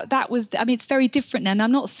 that was, I mean, it's very different now. And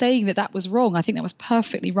I'm not saying that was wrong. I think that was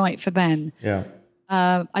perfectly right for then. Yeah.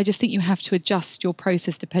 I just think you have to adjust your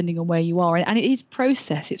process depending on where you are. And it is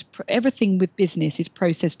process. Everything with business is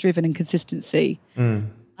process driven and consistency.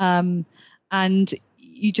 And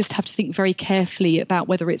you just have to think very carefully about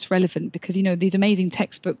whether it's relevant, because, these amazing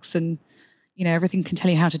textbooks and, everything can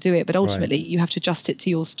tell you how to do it. But ultimately, you have to adjust it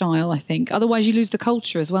to your style, I think. Otherwise, you lose the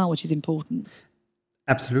culture as well, which is important.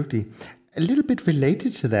 Absolutely. A little bit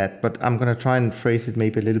related to that, but I'm going to try and phrase it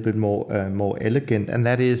maybe a little bit more elegant. And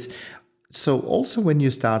that is, so also when you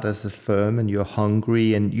start as a firm and you're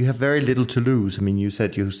hungry and you have very little to lose. I mean, you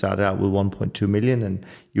said you started out with 1.2 million and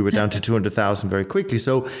you were down to 200,000 very quickly.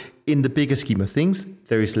 So in the bigger scheme of things,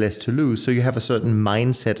 there is less to lose. So you have a certain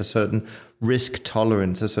mindset, a certain risk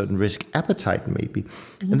tolerance, a certain risk appetite maybe.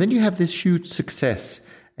 Mm-hmm. And then you have this huge success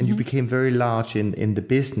and you became very large in the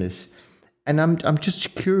business. And I'm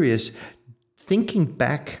just curious, thinking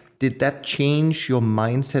back, did that change your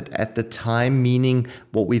mindset at the time? Meaning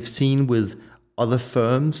what we've seen with other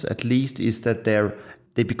firms, at least, is that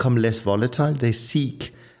they become less volatile. They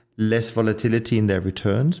seek less volatility in their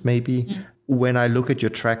returns, maybe. Mm. When I look at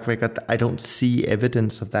your track record, I don't see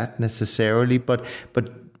evidence of that necessarily, but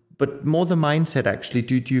more the mindset, actually.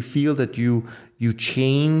 Do you feel that you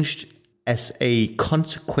changed as a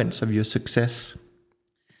consequence of your success?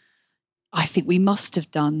 I think we must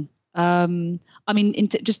have done. I mean,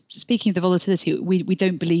 just speaking of the volatility, we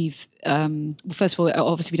don't believe. Well, first of all,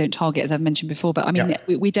 obviously we don't target, as I've mentioned before. But I mean,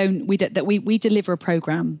 we deliver a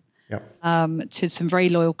program to some very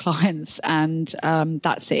loyal clients, and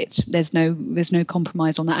that's it. There's no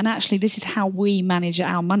compromise on that. And actually, this is how we manage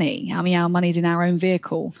our money. I mean, our money's in our own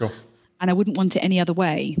vehicle, and I wouldn't want it any other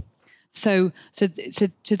way. So to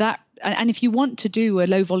that. And if you want to do a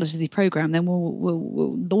low volatility program, then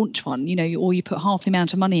we'll launch one, or you put half the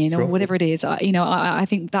amount of money in, or whatever it is. I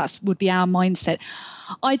think that would be our mindset.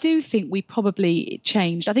 I do think we probably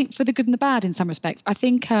changed. I think for the good and the bad in some respects. I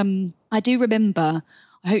think I do remember.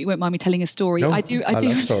 I hope you won't mind me telling a story. No, I do. I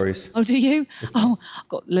love stories. Oh, do you? Oh, I've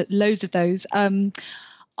got loads of those.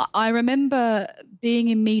 I remember being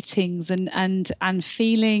in meetings and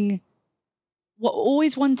feeling.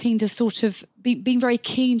 Always wanting to sort of being very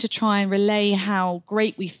keen to try and relay how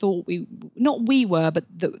great we thought we were, but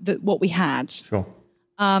what we had. Sure.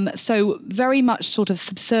 So very much sort of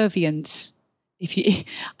subservient.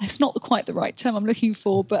 It's not quite the right term I'm looking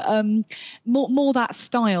for, but more that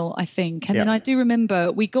style, I think. And then I do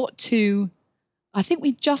remember we got to, I think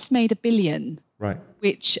we just made $1 billion. Right.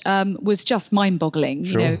 Which was just mind-boggling,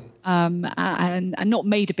 sure. And not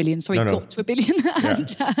made $1 billion. Sorry, got to $1 billion.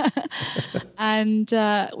 And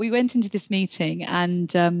we went into this meeting,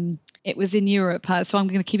 and it was in Europe. So I'm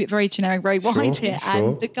going to keep it very generic, very wide here. Sure.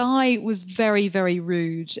 And the guy was very, very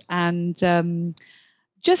rude, and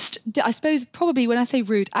I suppose probably when I say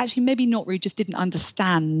rude, actually maybe not rude, just didn't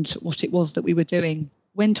understand what it was that we were doing.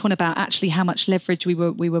 Went on about actually how much leverage we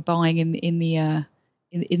were buying in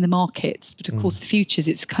the markets, but of course the futures,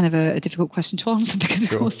 it's kind of a difficult question to answer because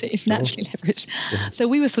of course it is naturally leveraged. Yeah. So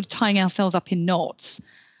we were sort of tying ourselves up in knots,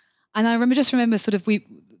 and I remember sort of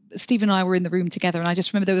Steve and I were in the room together, and I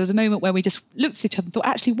just remember there was a moment where we just looked at each other and thought,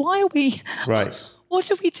 actually, why are we? Right.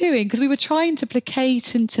 What are we doing? Because we were trying to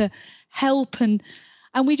placate and to help, and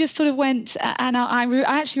we just sort of went, and I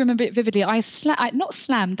actually remember it vividly. I not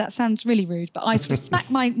slammed, that sounds really rude, but I sort of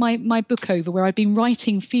smacked my book over where I'd been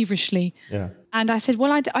writing feverishly. Yeah. And I said,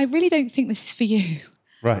 well, I really don't think this is for you.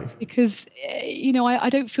 Right. Because, I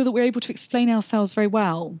don't feel that we're able to explain ourselves very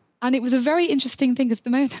well. And it was a very interesting thing because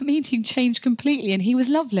the meeting changed completely and he was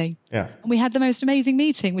lovely. Yeah. And we had the most amazing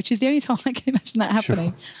meeting, which is the only time I can imagine that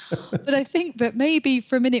happening. Sure. But I think that maybe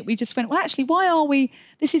for a minute we just went, well, actually, why are we,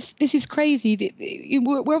 this is crazy.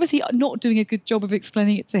 We're obviously not doing a good job of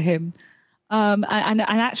explaining it to him. And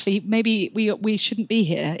actually, maybe we shouldn't be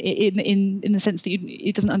here in the sense that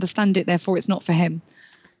he doesn't understand it, therefore it's not for him.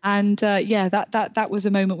 And that was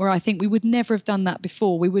a moment where I think we would never have done that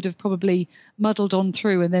before. We would have probably muddled on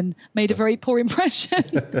through and then made a very poor impression.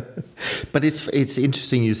 But it's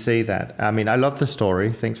interesting you say that. I mean, I love the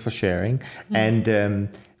story. Thanks for sharing. Mm. And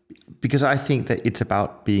because I think that it's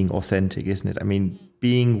about being authentic, isn't it? I mean,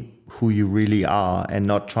 being who you really are and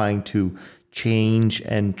not trying to change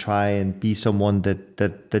and try and be someone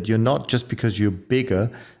that you're not just because you're bigger.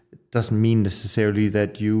 Doesn't mean necessarily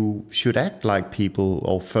that you should act like people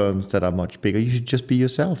or firms that are much bigger. You should just be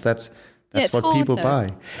yourself. That's what people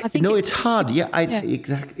buy. It's hard.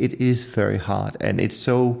 Exactly. It is very hard, and it's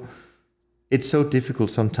so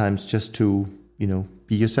difficult sometimes just to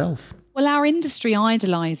be yourself. Well, our industry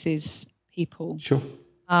idolizes people. Sure.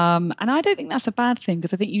 And I don't think that's a bad thing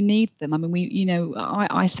because I think you need them. I mean,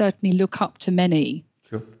 I certainly look up to many.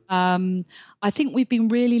 Sure. I think we've been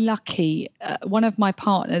really lucky. One of my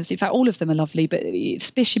partners, in fact, all of them are lovely, but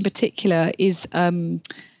Spish in particular is, as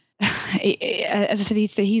I said,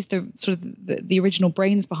 he's the sort of the original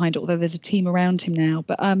brains behind it, although there's a team around him now.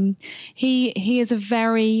 But he is a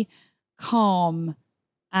very calm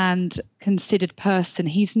and considered person.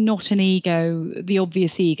 He's not an ego, the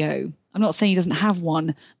obvious ego. I'm not saying he doesn't have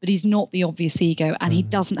one, but he's not the obvious ego, and he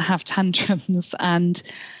doesn't have tantrums. And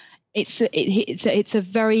it's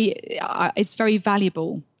very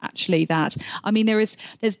valuable, actually. That, I mean, there's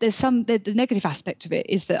some the negative aspect of it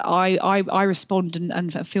is that I respond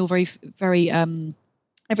and feel very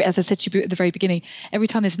as I said to you at the very beginning, every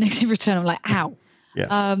time there's a negative return, I'm like, ow.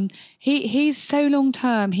 Yeah. He's so long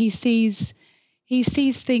term. He sees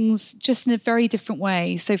things just in a very different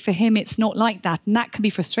way. So for him, it's not like that. And that can be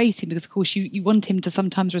frustrating because, of course, you want him to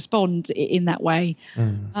sometimes respond in that way.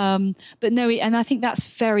 But no, and I think that's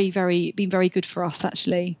been very good for us,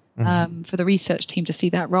 actually, for the research team to see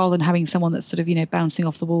that, rather than having someone that's sort of, bouncing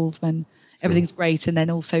off the walls when everything's great and then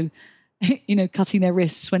also, cutting their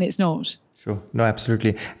wrists when it's not. Sure. No,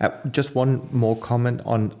 absolutely. Just one more comment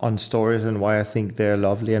on stories and why I think they're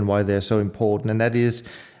lovely and why they're so important. And that is,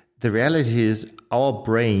 the reality is our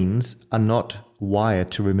brains are not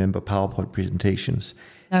wired to remember PowerPoint presentations,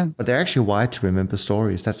 but they're actually wired to remember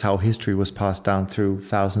stories. That's how history was passed down through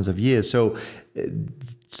thousands of years. So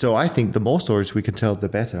I think the more stories we can tell, the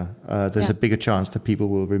better. There's a bigger chance that people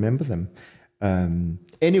will remember them.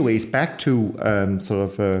 Anyways, back to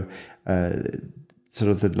sort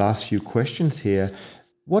of the last few questions here.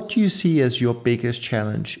 What do you see as your biggest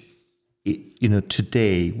challenge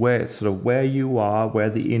today, where you are, where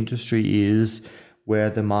the industry is,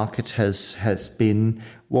 where the market has been?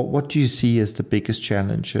 What do you see as the biggest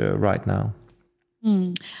challenge right now?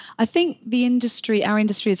 I think our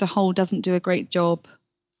industry as a whole doesn't do a great job,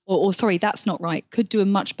 or sorry, that's not right, could do a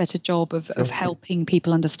much better job of helping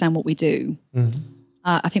people understand what we do.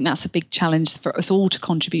 I think that's a big challenge for us all to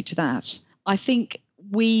contribute to that. I think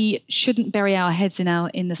we shouldn't bury our heads in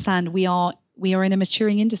the sand. We are in a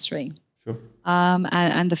maturing industry. Sure.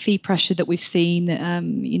 And the fee pressure that we've seen,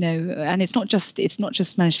 and it's not just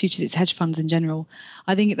managed futures, it's hedge funds in general.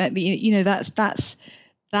 I think that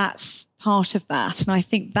that's part of that, and I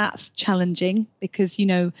think that's challenging because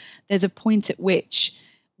there's a point at which,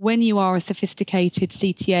 when you are a sophisticated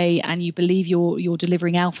CTA and you believe you're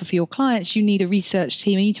delivering alpha for your clients, you need a research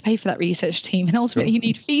team. You need to pay for that research team, and ultimately you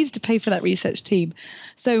need fees to pay for that research team.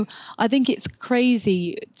 So I think it's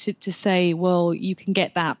crazy to say, well, you can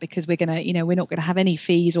get that because we're not going to have any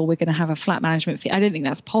fees, or we're going to have a flat management fee. I don't think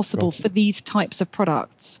that's possible for these types of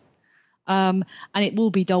products. And it will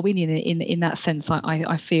be Darwinian in that sense,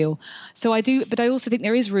 I feel. So I do, but I also think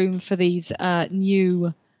there is room for these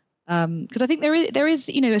new. Because I think there is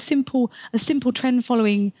a simple trend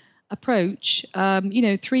following approach.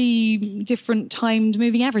 3 different timed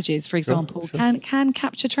moving averages, for example, can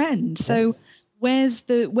capture trends. So where's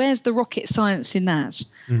the rocket science in that?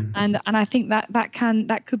 And I think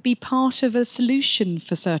that could be part of a solution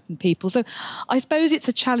for certain people. So I suppose it's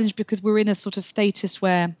a challenge because we're in a sort of status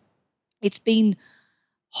where it's been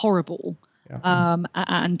horrible.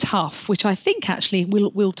 And tough, which I think actually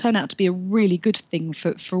will turn out to be a really good thing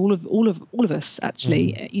for all of us,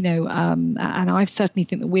 actually. And I certainly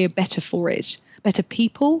think that we're better for it, better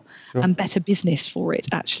people, and better business for it,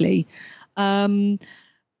 actually.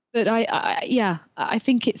 But I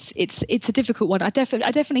think it's a difficult one. I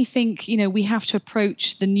definitely think we have to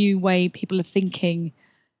approach the new way people are thinking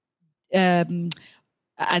and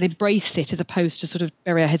embrace it as opposed to sort of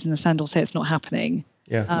bury our heads in the sand or say it's not happening.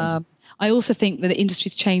 Yeah. I also think that the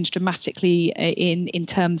industry's changed dramatically in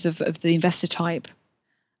terms of the investor type.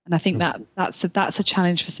 And I think that's a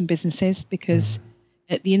challenge for some businesses because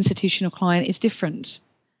the institutional client is different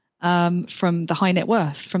from the high net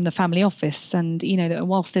worth, from the family office. And,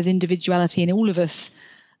 whilst there's individuality in all of us,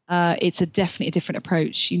 it's definitely a different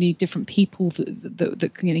approach. You need different people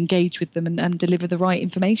that can engage with them and deliver the right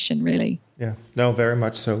information, really. Yeah, no, very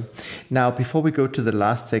much so. Now, before we go to the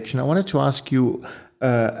last section, I wanted to ask you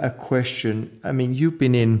a question. I mean, you've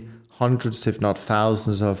been in hundreds, if not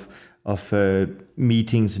thousands, of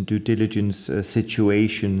meetings and due diligence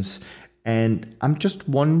situations, and I'm just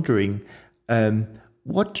wondering,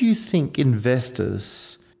 what do you think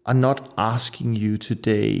investors are not asking you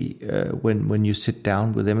today when you sit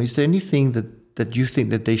down with them? Is there anything that you think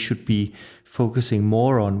that they should be focusing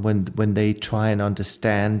more on when they try and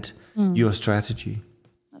understand your strategy?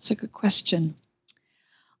 That's a good question.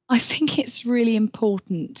 I think it's really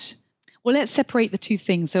important. Well, let's separate the two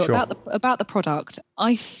things. So Sure. about the product,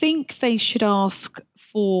 I think they should ask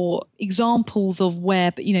for examples of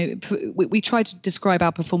where, we try to describe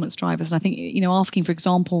our performance drivers, and I think, asking for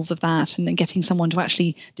examples of that and then getting someone to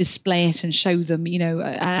actually display it and show them,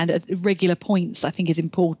 and at regular points, I think is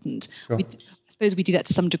important. Sure. I suppose we do that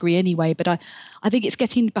to some degree anyway, but I think it's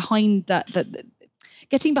getting behind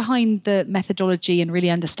getting behind the methodology and really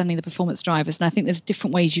understanding the performance drivers. And I think there's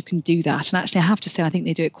different ways you can do that. And actually, I have to say, I think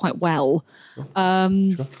they do it quite well. Sure.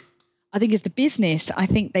 I think as the business, I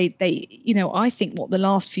think I think what the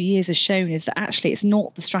last few years has shown is that actually it's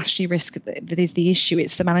not the strategy risk that is the issue,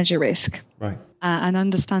 it's the manager risk. Right. And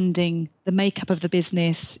understanding the makeup of the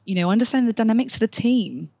business, understanding the dynamics of the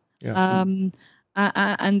team. Yeah.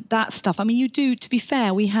 And that stuff. I mean, you do, to be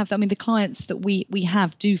fair, the clients that we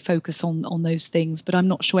have do focus on those things, but I'm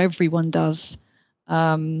not sure everyone does,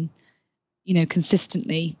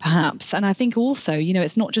 consistently, perhaps. And I think also,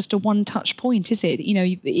 it's not just a one touch point, is it?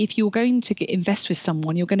 If you're going to invest with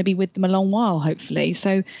someone, you're going to be with them a long while, hopefully.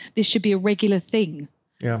 So this should be a regular thing.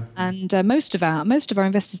 Yeah. And most of our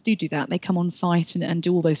investors do that. They come on site and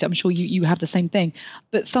do all those. I'm sure you have the same thing,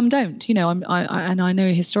 but some don't. I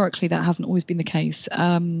know historically that hasn't always been the case.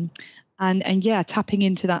 And tapping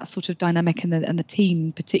into that sort of dynamic and the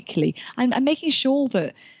team particularly, and making sure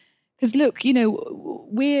that, because look,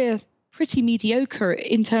 we're pretty mediocre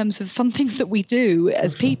in terms of some things that we do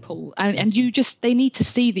as people, and they need to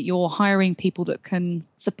see that you're hiring people that can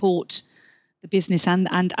support the business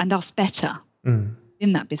and us better.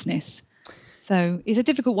 In that business. So it's a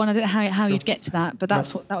difficult one. I don't know how Sure. you'd get to that, but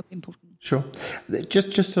that would be important. Sure.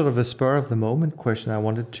 Just sort of a spur of the moment question I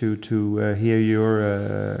wanted to hear your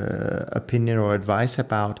opinion or advice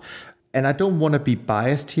about. And I don't want to be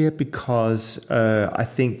biased here because I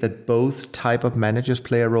think that both type of managers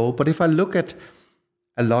play a role. But if I look at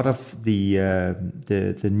a lot of the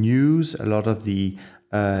news, a lot of the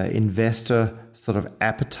investor sort of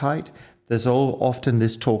appetite, there's often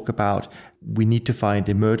this talk about we need to find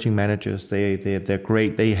emerging managers. They're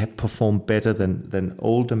great. They have performed better than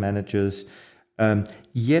older managers.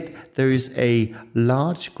 Yet there is a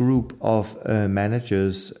large group of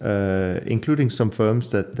managers, including some firms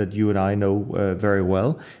that you and I know very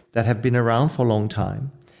well, that have been around for a long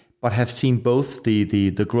time, but have seen both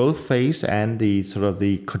the growth phase and the sort of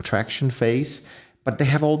the contraction phase. But they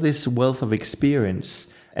have all this wealth of experience,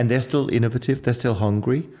 and they're still innovative. They're still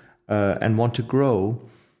hungry. And want to grow.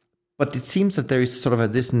 But it seems that there is sort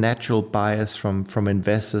of this natural bias from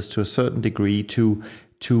investors to a certain degree to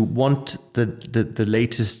want the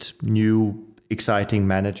latest new exciting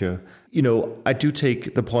manager. I do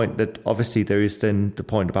take the point that obviously there is then the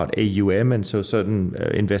point about AUM, and so certain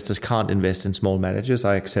investors can't invest in small managers.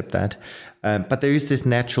 I accept that. But there is this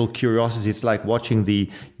natural curiosity. It's like watching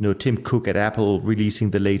Tim Cook at Apple releasing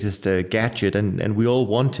the latest gadget, and we all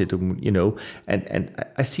want it, and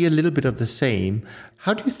I see a little bit of the same.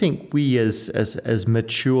 How do you think we as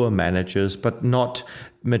mature managers, but not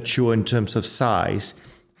mature in terms of size,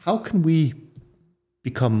 how can we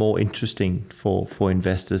become more interesting for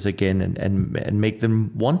investors again and make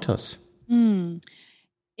them want us?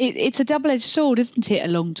 It's a double-edged sword, isn't it? A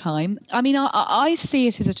long time. I mean, I see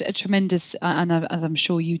it as a tremendous, and as I'm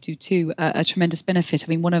sure you do too, a tremendous benefit. I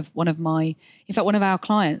mean, one of our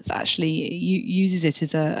clients actually uses it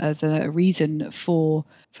as a reason for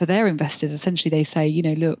their investors. Essentially, they say,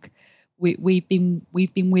 look, we've been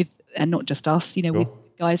with, and not just us, Sure. with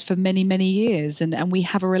guys for many, many years, and we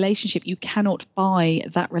have a relationship. You cannot buy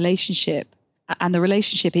that relationship, and the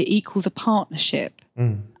relationship, it equals a partnership.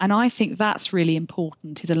 And I think that's really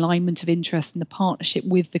important, is alignment of interest in the partnership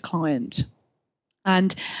with the client.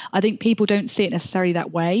 And I think people don't see it necessarily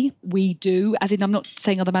that way. We do, as in, I'm not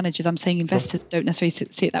saying other managers, I'm saying investors don't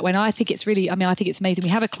necessarily see it that way. And I think it's really, I think it's amazing. We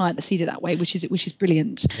have a client that sees it that way, which is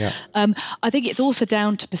brilliant. Yeah. I think it's also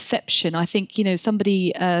down to perception. I think,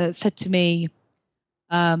 somebody said to me,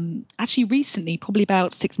 actually recently, probably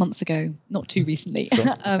about 6 months ago, not too recently,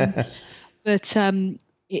 but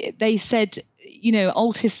they said,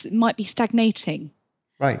 Altis might be stagnating.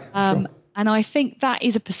 Right. Sure. And I think that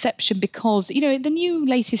is a perception because, the new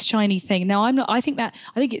latest shiny thing. Now, I think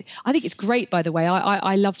it's great, by the way.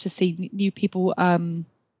 I love to see new people.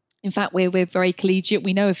 In fact, we're very collegiate.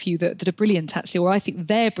 We know a few that are brilliant, actually, or I think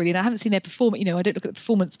they're brilliant. I haven't seen their performance. I don't look at the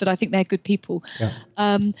performance, but I think they're good people. Yeah.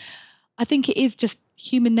 I think it is just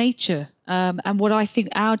human nature. And what I think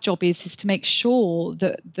our job is to make sure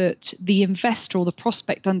that the investor or the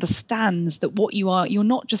prospect understands that what you're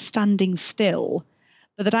not just standing still,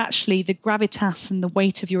 but that actually the gravitas and the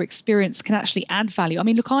weight of your experience can actually add value. I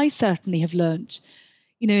mean, look, I certainly have learned,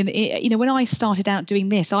 when I started out doing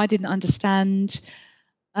this, I didn't understand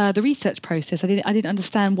the research process. I didn't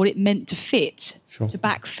understand what it meant to fit, to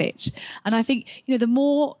backfit. And I think, the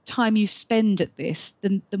more time you spend at this,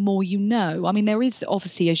 the more you know. I mean, there is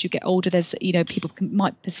obviously, as you get older, there's, people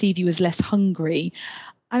might perceive you as less hungry.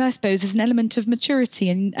 And I suppose there's an element of maturity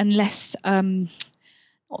and less,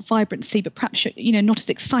 not vibrancy, but perhaps, not as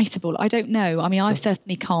excitable. I don't know. I mean, I've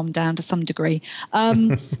certainly calmed down to some degree.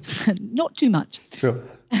 Not too much. Sure.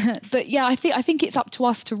 But yeah, I think it's up to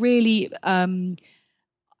us to really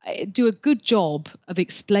do a good job of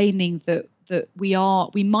explaining that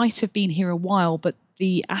we might have been here a while, but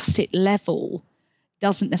the asset level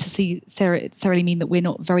doesn't necessarily mean that we're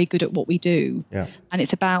not very good at what we do. Yeah. And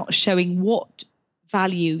it's about showing what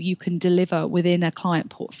value you can deliver within a client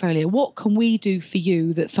portfolio. What can we do for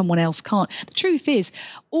you that someone else can't? The truth is,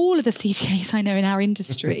 all of the CTAs I know in our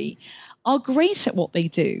industry are great at what they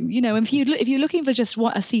do. And if you're looking for just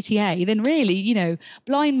what a CTA, then really,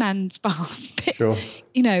 blind man's bath. Sure.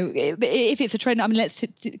 If it's a trend, let's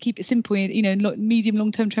keep it simple. Medium,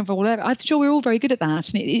 long-term trend for whatever. I'm sure we're all very good at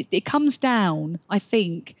that, and it comes down, I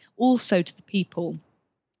think, also to the people,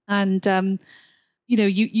 and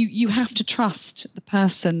you have to trust the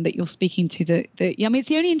person that you're speaking to. It's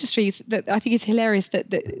the only industry that I think is hilarious.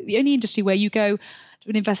 That the only industry where you go to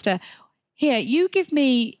an investor, here, you give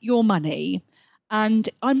me your money, and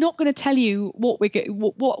I'm not going to tell you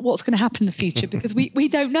what's going to happen in the future because we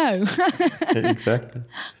don't know. Exactly.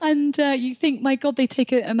 And you think, my God, they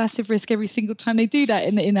take a massive risk every single time they do that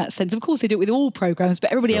in that sense. Of course, they do it with all programs,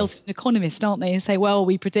 but everybody else is an economist, aren't they? And say, well,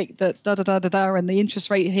 we predict that da-da-da-da-da and the interest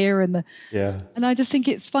rate here and the... Yeah. And I just think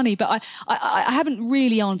it's funny, but I haven't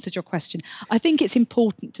really answered your question. I think it's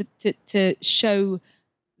important to show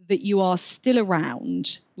that you are still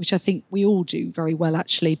around, which I think we all do very well,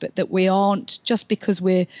 actually, but that we aren't, just because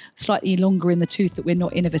we're slightly longer in the tooth, that we're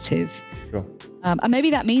not innovative. Sure. And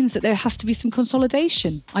maybe that means that there has to be some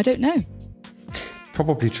consolidation. I don't know.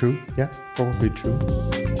 Probably true. Yeah, probably true.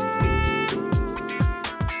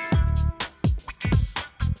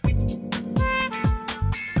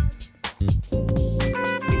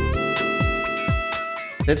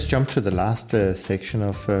 Let's jump to the last section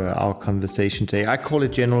of our conversation today. I call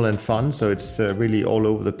it general and fun, so it's really all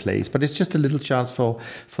over the place. But it's just a little chance for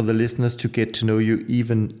the listeners to get to know you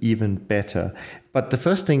even better. But the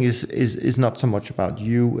first thing is not so much about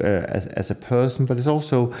you as a person, but it's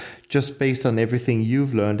also just based on everything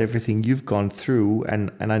you've learned, everything you've gone through.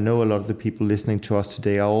 And I know a lot of the people listening to us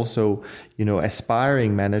today are also,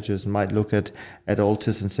 aspiring managers and might look at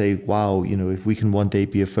Altis and say, wow, if we can one day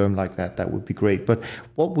be a firm like that, that would be great. But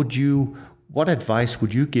what advice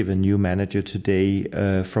would you give a new manager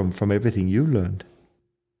today from everything you learned?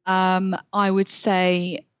 I would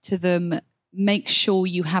say to them, make sure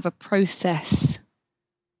you have a process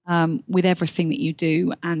with everything that you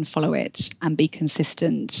do and follow it and be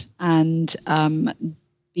consistent and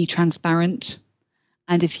be transparent.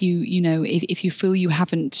 And if if you feel you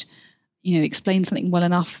haven't, explained something well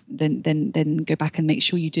enough, then go back and make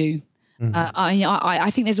sure you do. Mm-hmm.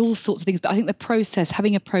 I think there's all sorts of things, but I think the process,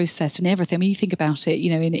 having a process and everything. I mean, you think about it,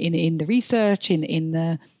 in the research, in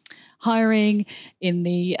the hiring, in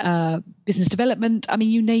the business development. I mean,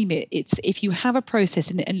 you name it. It's if you have a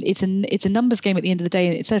process, and it's a numbers game at the end of the day,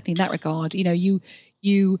 and it's certainly in that regard.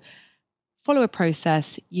 You follow a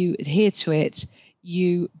process, you adhere to it,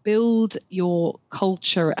 you build your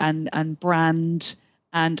culture and brand.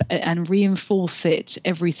 And reinforce it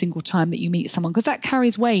every single time that you meet someone, because that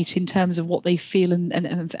carries weight in terms of what they feel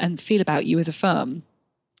and feel about you as a firm.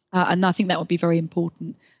 And I think that would be very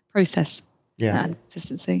important. Process. Yeah. And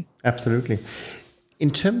consistency. Absolutely. in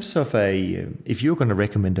terms of if you're going to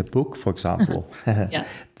recommend a book, for example,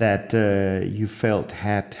 that you felt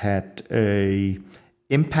had a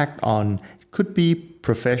impact on, could be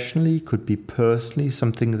professionally, could be personally,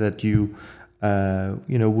 something that you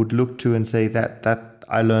would look to and say that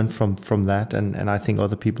I learned from that, and I think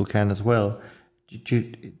other people can as well.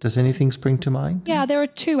 Does anything spring to mind? Yeah, there are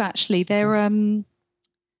two actually.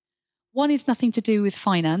 One is nothing to do with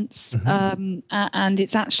finance, and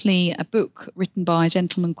it's actually a book written by a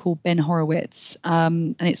gentleman called Ben Horowitz,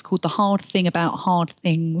 and it's called The Hard Thing About Hard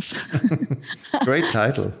Things. Great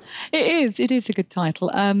title. It is a good title.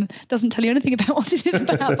 Doesn't tell you anything about what it is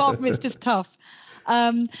about, apart from it's just tough.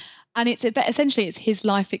 And it's essentially it's his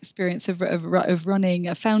life experience of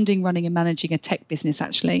founding, running, and managing a tech business,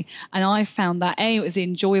 actually. And I found that it was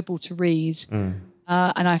enjoyable to read.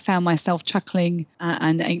 And I found myself chuckling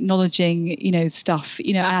and acknowledging, stuff.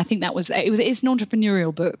 And I think it's an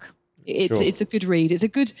entrepreneurial book. It's a good read. It's a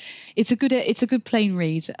good plain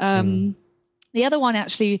read. The other one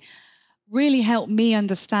actually really helped me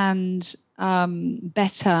understand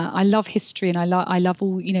better. I love history, and I love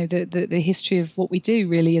all the history of what we do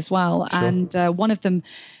really as well. Sure. And one of them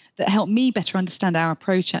that helped me better understand our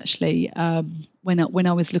approach actually when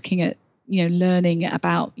I was looking at learning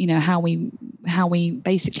about how we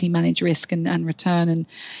basically manage risk and return, and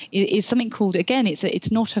it's something called, again,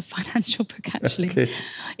 it's not a financial book actually. Okay.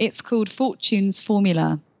 It's called Fortune's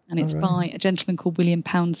Formula, and it's by a gentleman called William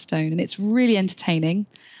Poundstone, and it's really entertaining.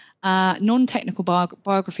 Non-technical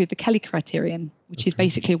biography of the Kelly criterion, which is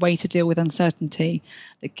basically a way to deal with uncertainty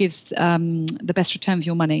that gives the best return for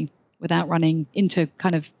your money without running into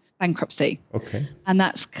kind of bankruptcy. Okay. And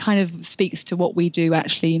that's kind of speaks to what we do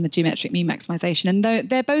actually in the geometric mean maximization. And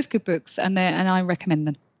they're both good books, and I recommend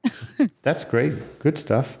them. That's great. Good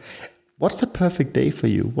stuff. What's a perfect day for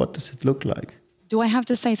you? What does it look like? Do I have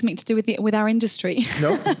to say something to do with our industry?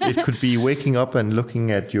 No, it could be waking up and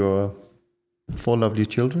looking at your 4 lovely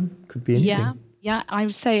children. Could be anything. Yeah. I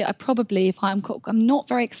would say probably if I'm not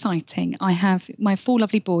very exciting. I have my 4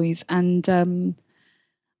 lovely boys, and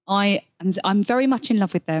I'm very much in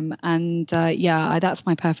love with them, and that's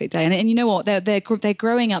my perfect day. And you know what? They're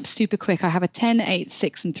growing up super quick. I have a 10, 8,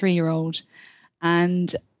 6, and 3-year-old,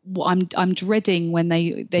 and I'm dreading when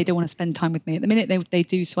they don't want to spend time with me. At the minute they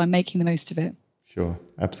do, so I'm making the most of it. Sure,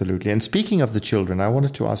 absolutely. And speaking of the children, I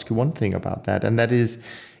wanted to ask you one thing about that, and that is,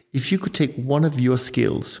 if you could take one of your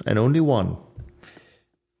skills, and only one,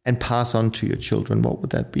 and pass on to your children, what would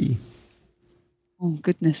that be? Oh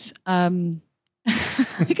goodness. Can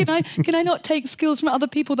I not take skills from other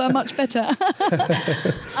people that are much better?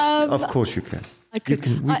 Of course you can. I could.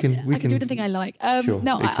 I can do anything I like. Sure,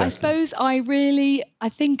 no, exactly. I suppose I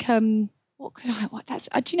think. What could I? What that's?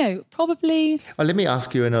 Probably. Well, let me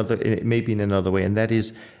ask you maybe in another way, and that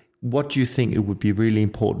is, what do you think it would be really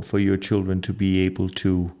important for your children to be able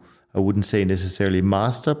to? I wouldn't say necessarily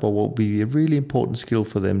master, but what would be a really important skill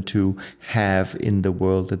for them to have in the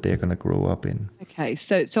world that they're going to grow up in? Okay,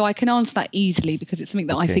 so I can answer that easily because it's something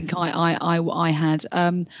that I think I had.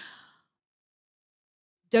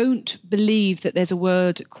 Don't believe that there's a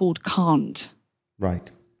word called can't. Right.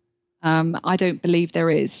 I don't believe there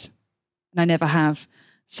is, and I never have.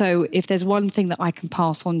 So if there's one thing that I can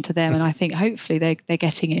pass on to them, and I think hopefully they're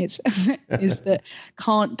getting it, is that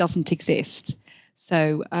can't doesn't exist.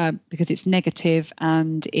 So because it's negative,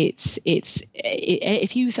 and I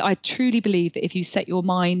truly believe that if you set your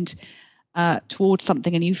mind towards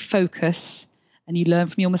something and you focus and you learn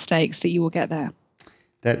from your mistakes, that you will get there.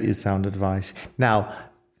 That is sound advice. Now,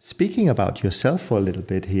 speaking about yourself for a little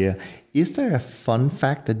bit here, is there a fun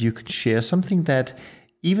fact that you could share, something that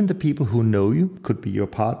even the people who know you, could be your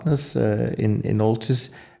partners in Altis,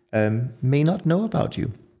 may not know about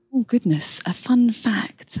you? Oh goodness, a fun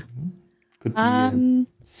fact. Mm-hmm. Could be a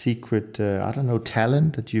secret,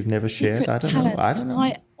 talent that you've never shared. I don't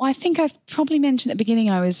know. I think I've probably mentioned at the beginning.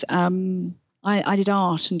 I was I did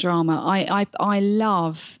art and drama. I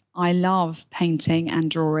love painting and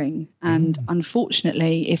drawing. And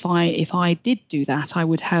unfortunately, if I did do that,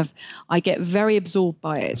 I get very absorbed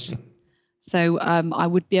by it. So I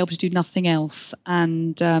would be able to do nothing else.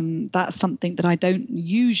 And that's something that I don't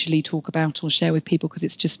usually talk about or share with people, because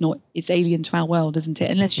it's alien to our world, isn't it?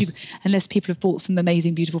 Unless people have bought some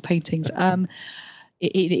amazing, beautiful paintings. So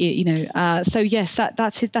yes,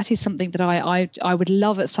 that is something that I would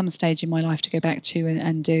love at some stage in my life to go back to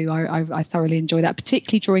and do. I thoroughly enjoy that,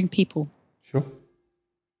 particularly drawing people. Sure.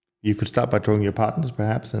 You could start by drawing your partners,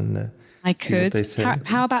 perhaps, and I could.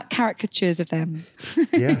 How about caricatures of them?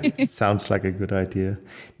 Yeah, sounds like a good idea.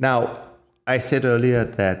 Now, I said earlier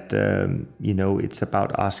that it's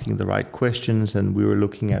about asking the right questions, and we were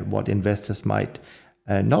looking at what investors might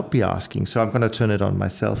not be asking. So I'm going to turn it on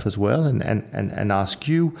myself as well and ask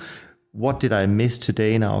you, what did I miss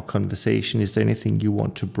today in our conversation? Is there anything you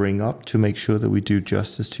want to bring up to make sure that we do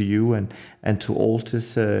justice to you and to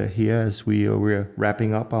Altis here as we're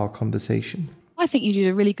wrapping up our conversation? I think you did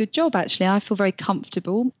a really good job, actually. I feel very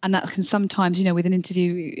comfortable, and that can sometimes, with an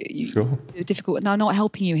interview, Sure. difficult. And I'm not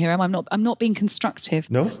helping you here. I'm not being constructive.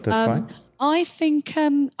 No, that's fine. I think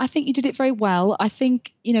you did it very well. I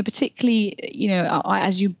think, particularly,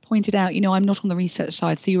 as you pointed out, I'm not on the research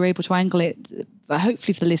side, so you were able to angle it,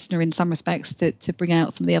 hopefully for the listener in some respects, to bring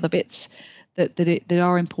out some of the other bits that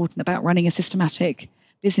are important about running a systematic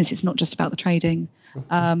business. It's not just about the trading.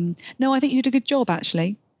 Sure. No, I think you did a good job,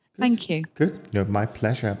 actually. Good. Thank you. Good. No, my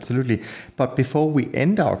pleasure, absolutely. But before we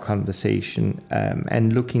end our conversation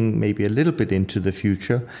and looking maybe a little bit into the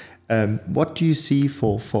future, what do you see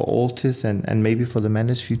for Altis and maybe for the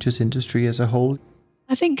managed futures industry as a whole?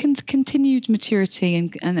 I think continued maturity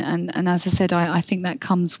and as I said, I think that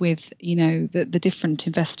comes with the different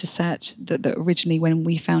investor set that originally when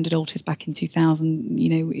we founded Altis back in 2000,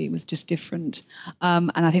 it was just different,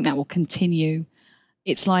 and I think that will continue.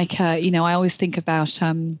 It's like I always think about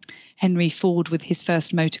Henry Ford with his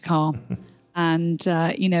first motor car. And,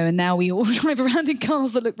 and now we all drive around in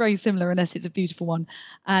cars that look very similar unless it's a beautiful one.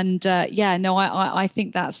 And I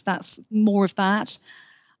think that's more of that.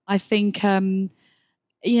 I think, the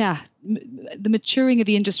maturing of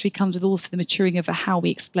the industry comes with also the maturing of how we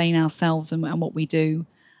explain ourselves and what we do.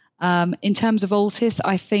 In terms of Altis,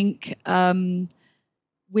 I think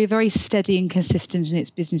we're very steady and consistent in its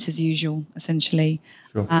business as usual, essentially.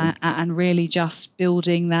 Sure. And really just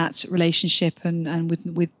building that relationship and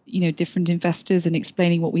with different investors and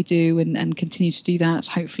explaining what we do and continue to do that,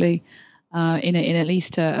 hopefully, in at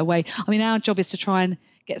least a way. I mean, our job is to try and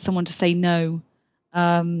get someone to say no,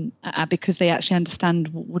 because they actually understand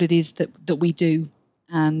what it is that we do,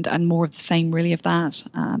 and more of the same, really, of that.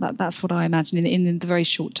 That's what I imagine in the very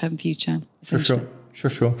short-term future. Sure.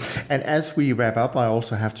 And as we wrap up, I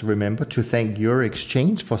also have to remember to thank Your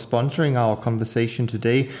Exchange for sponsoring our conversation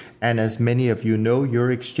today. And as many of you know, Your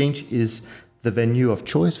Exchange is the venue of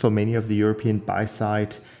choice for many of the European buy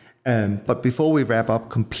side. But before we wrap up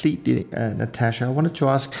completely, Natasha, I wanted to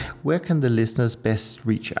ask, where can the listeners best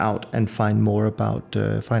reach out and find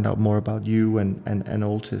out more about you and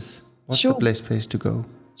Altis? What's the best place to go?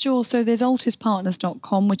 Sure. So there's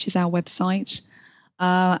altispartners.com, which is our website.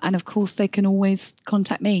 And of course, they can always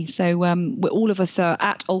contact me. So all of us are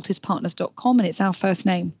at altispartners.com, and it's our first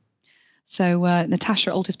name. So Natasha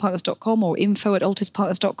at altispartners.com or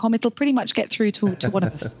info@altispartners.com. It'll pretty much get through to one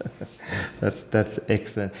of us. That's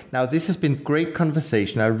excellent. Now, this has been great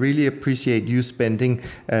conversation. I really appreciate you spending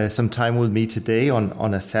some time with me today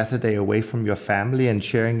on a Saturday away from your family and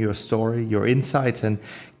sharing your story, your insights, and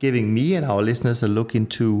giving me and our listeners a look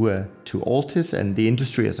into Altis and the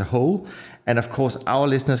industry as a whole. And of course, our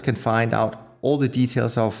listeners can find out all the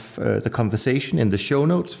details of the conversation in the show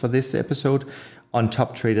notes for this episode on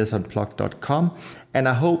toptradersunplugged.com. And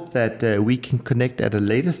I hope that we can connect at a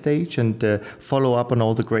later stage and follow up on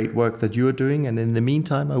all the great work that you're doing. And in the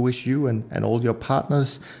meantime, I wish you and all your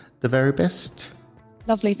partners the very best.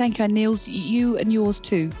 Lovely. Thank you. And Niels, you and yours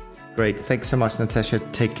too. Great. Thanks so much, Natasha.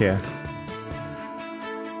 Take care.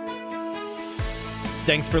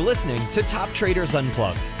 Thanks for listening to Top Traders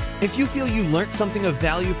Unplugged. If you feel you learned something of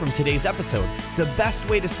value from today's episode, the best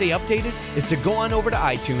way to stay updated is to go on over to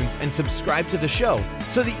iTunes and subscribe to the show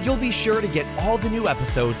so that you'll be sure to get all the new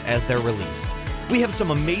episodes as they're released. We have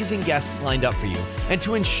some amazing guests lined up for you, and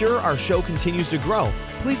to ensure our show continues to grow,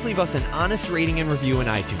 please leave us an honest rating and review in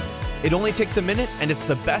iTunes. It only takes a minute, and it's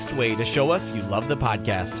the best way to show us you love the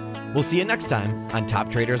podcast. We'll see you next time on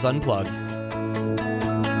Top Traders Unplugged.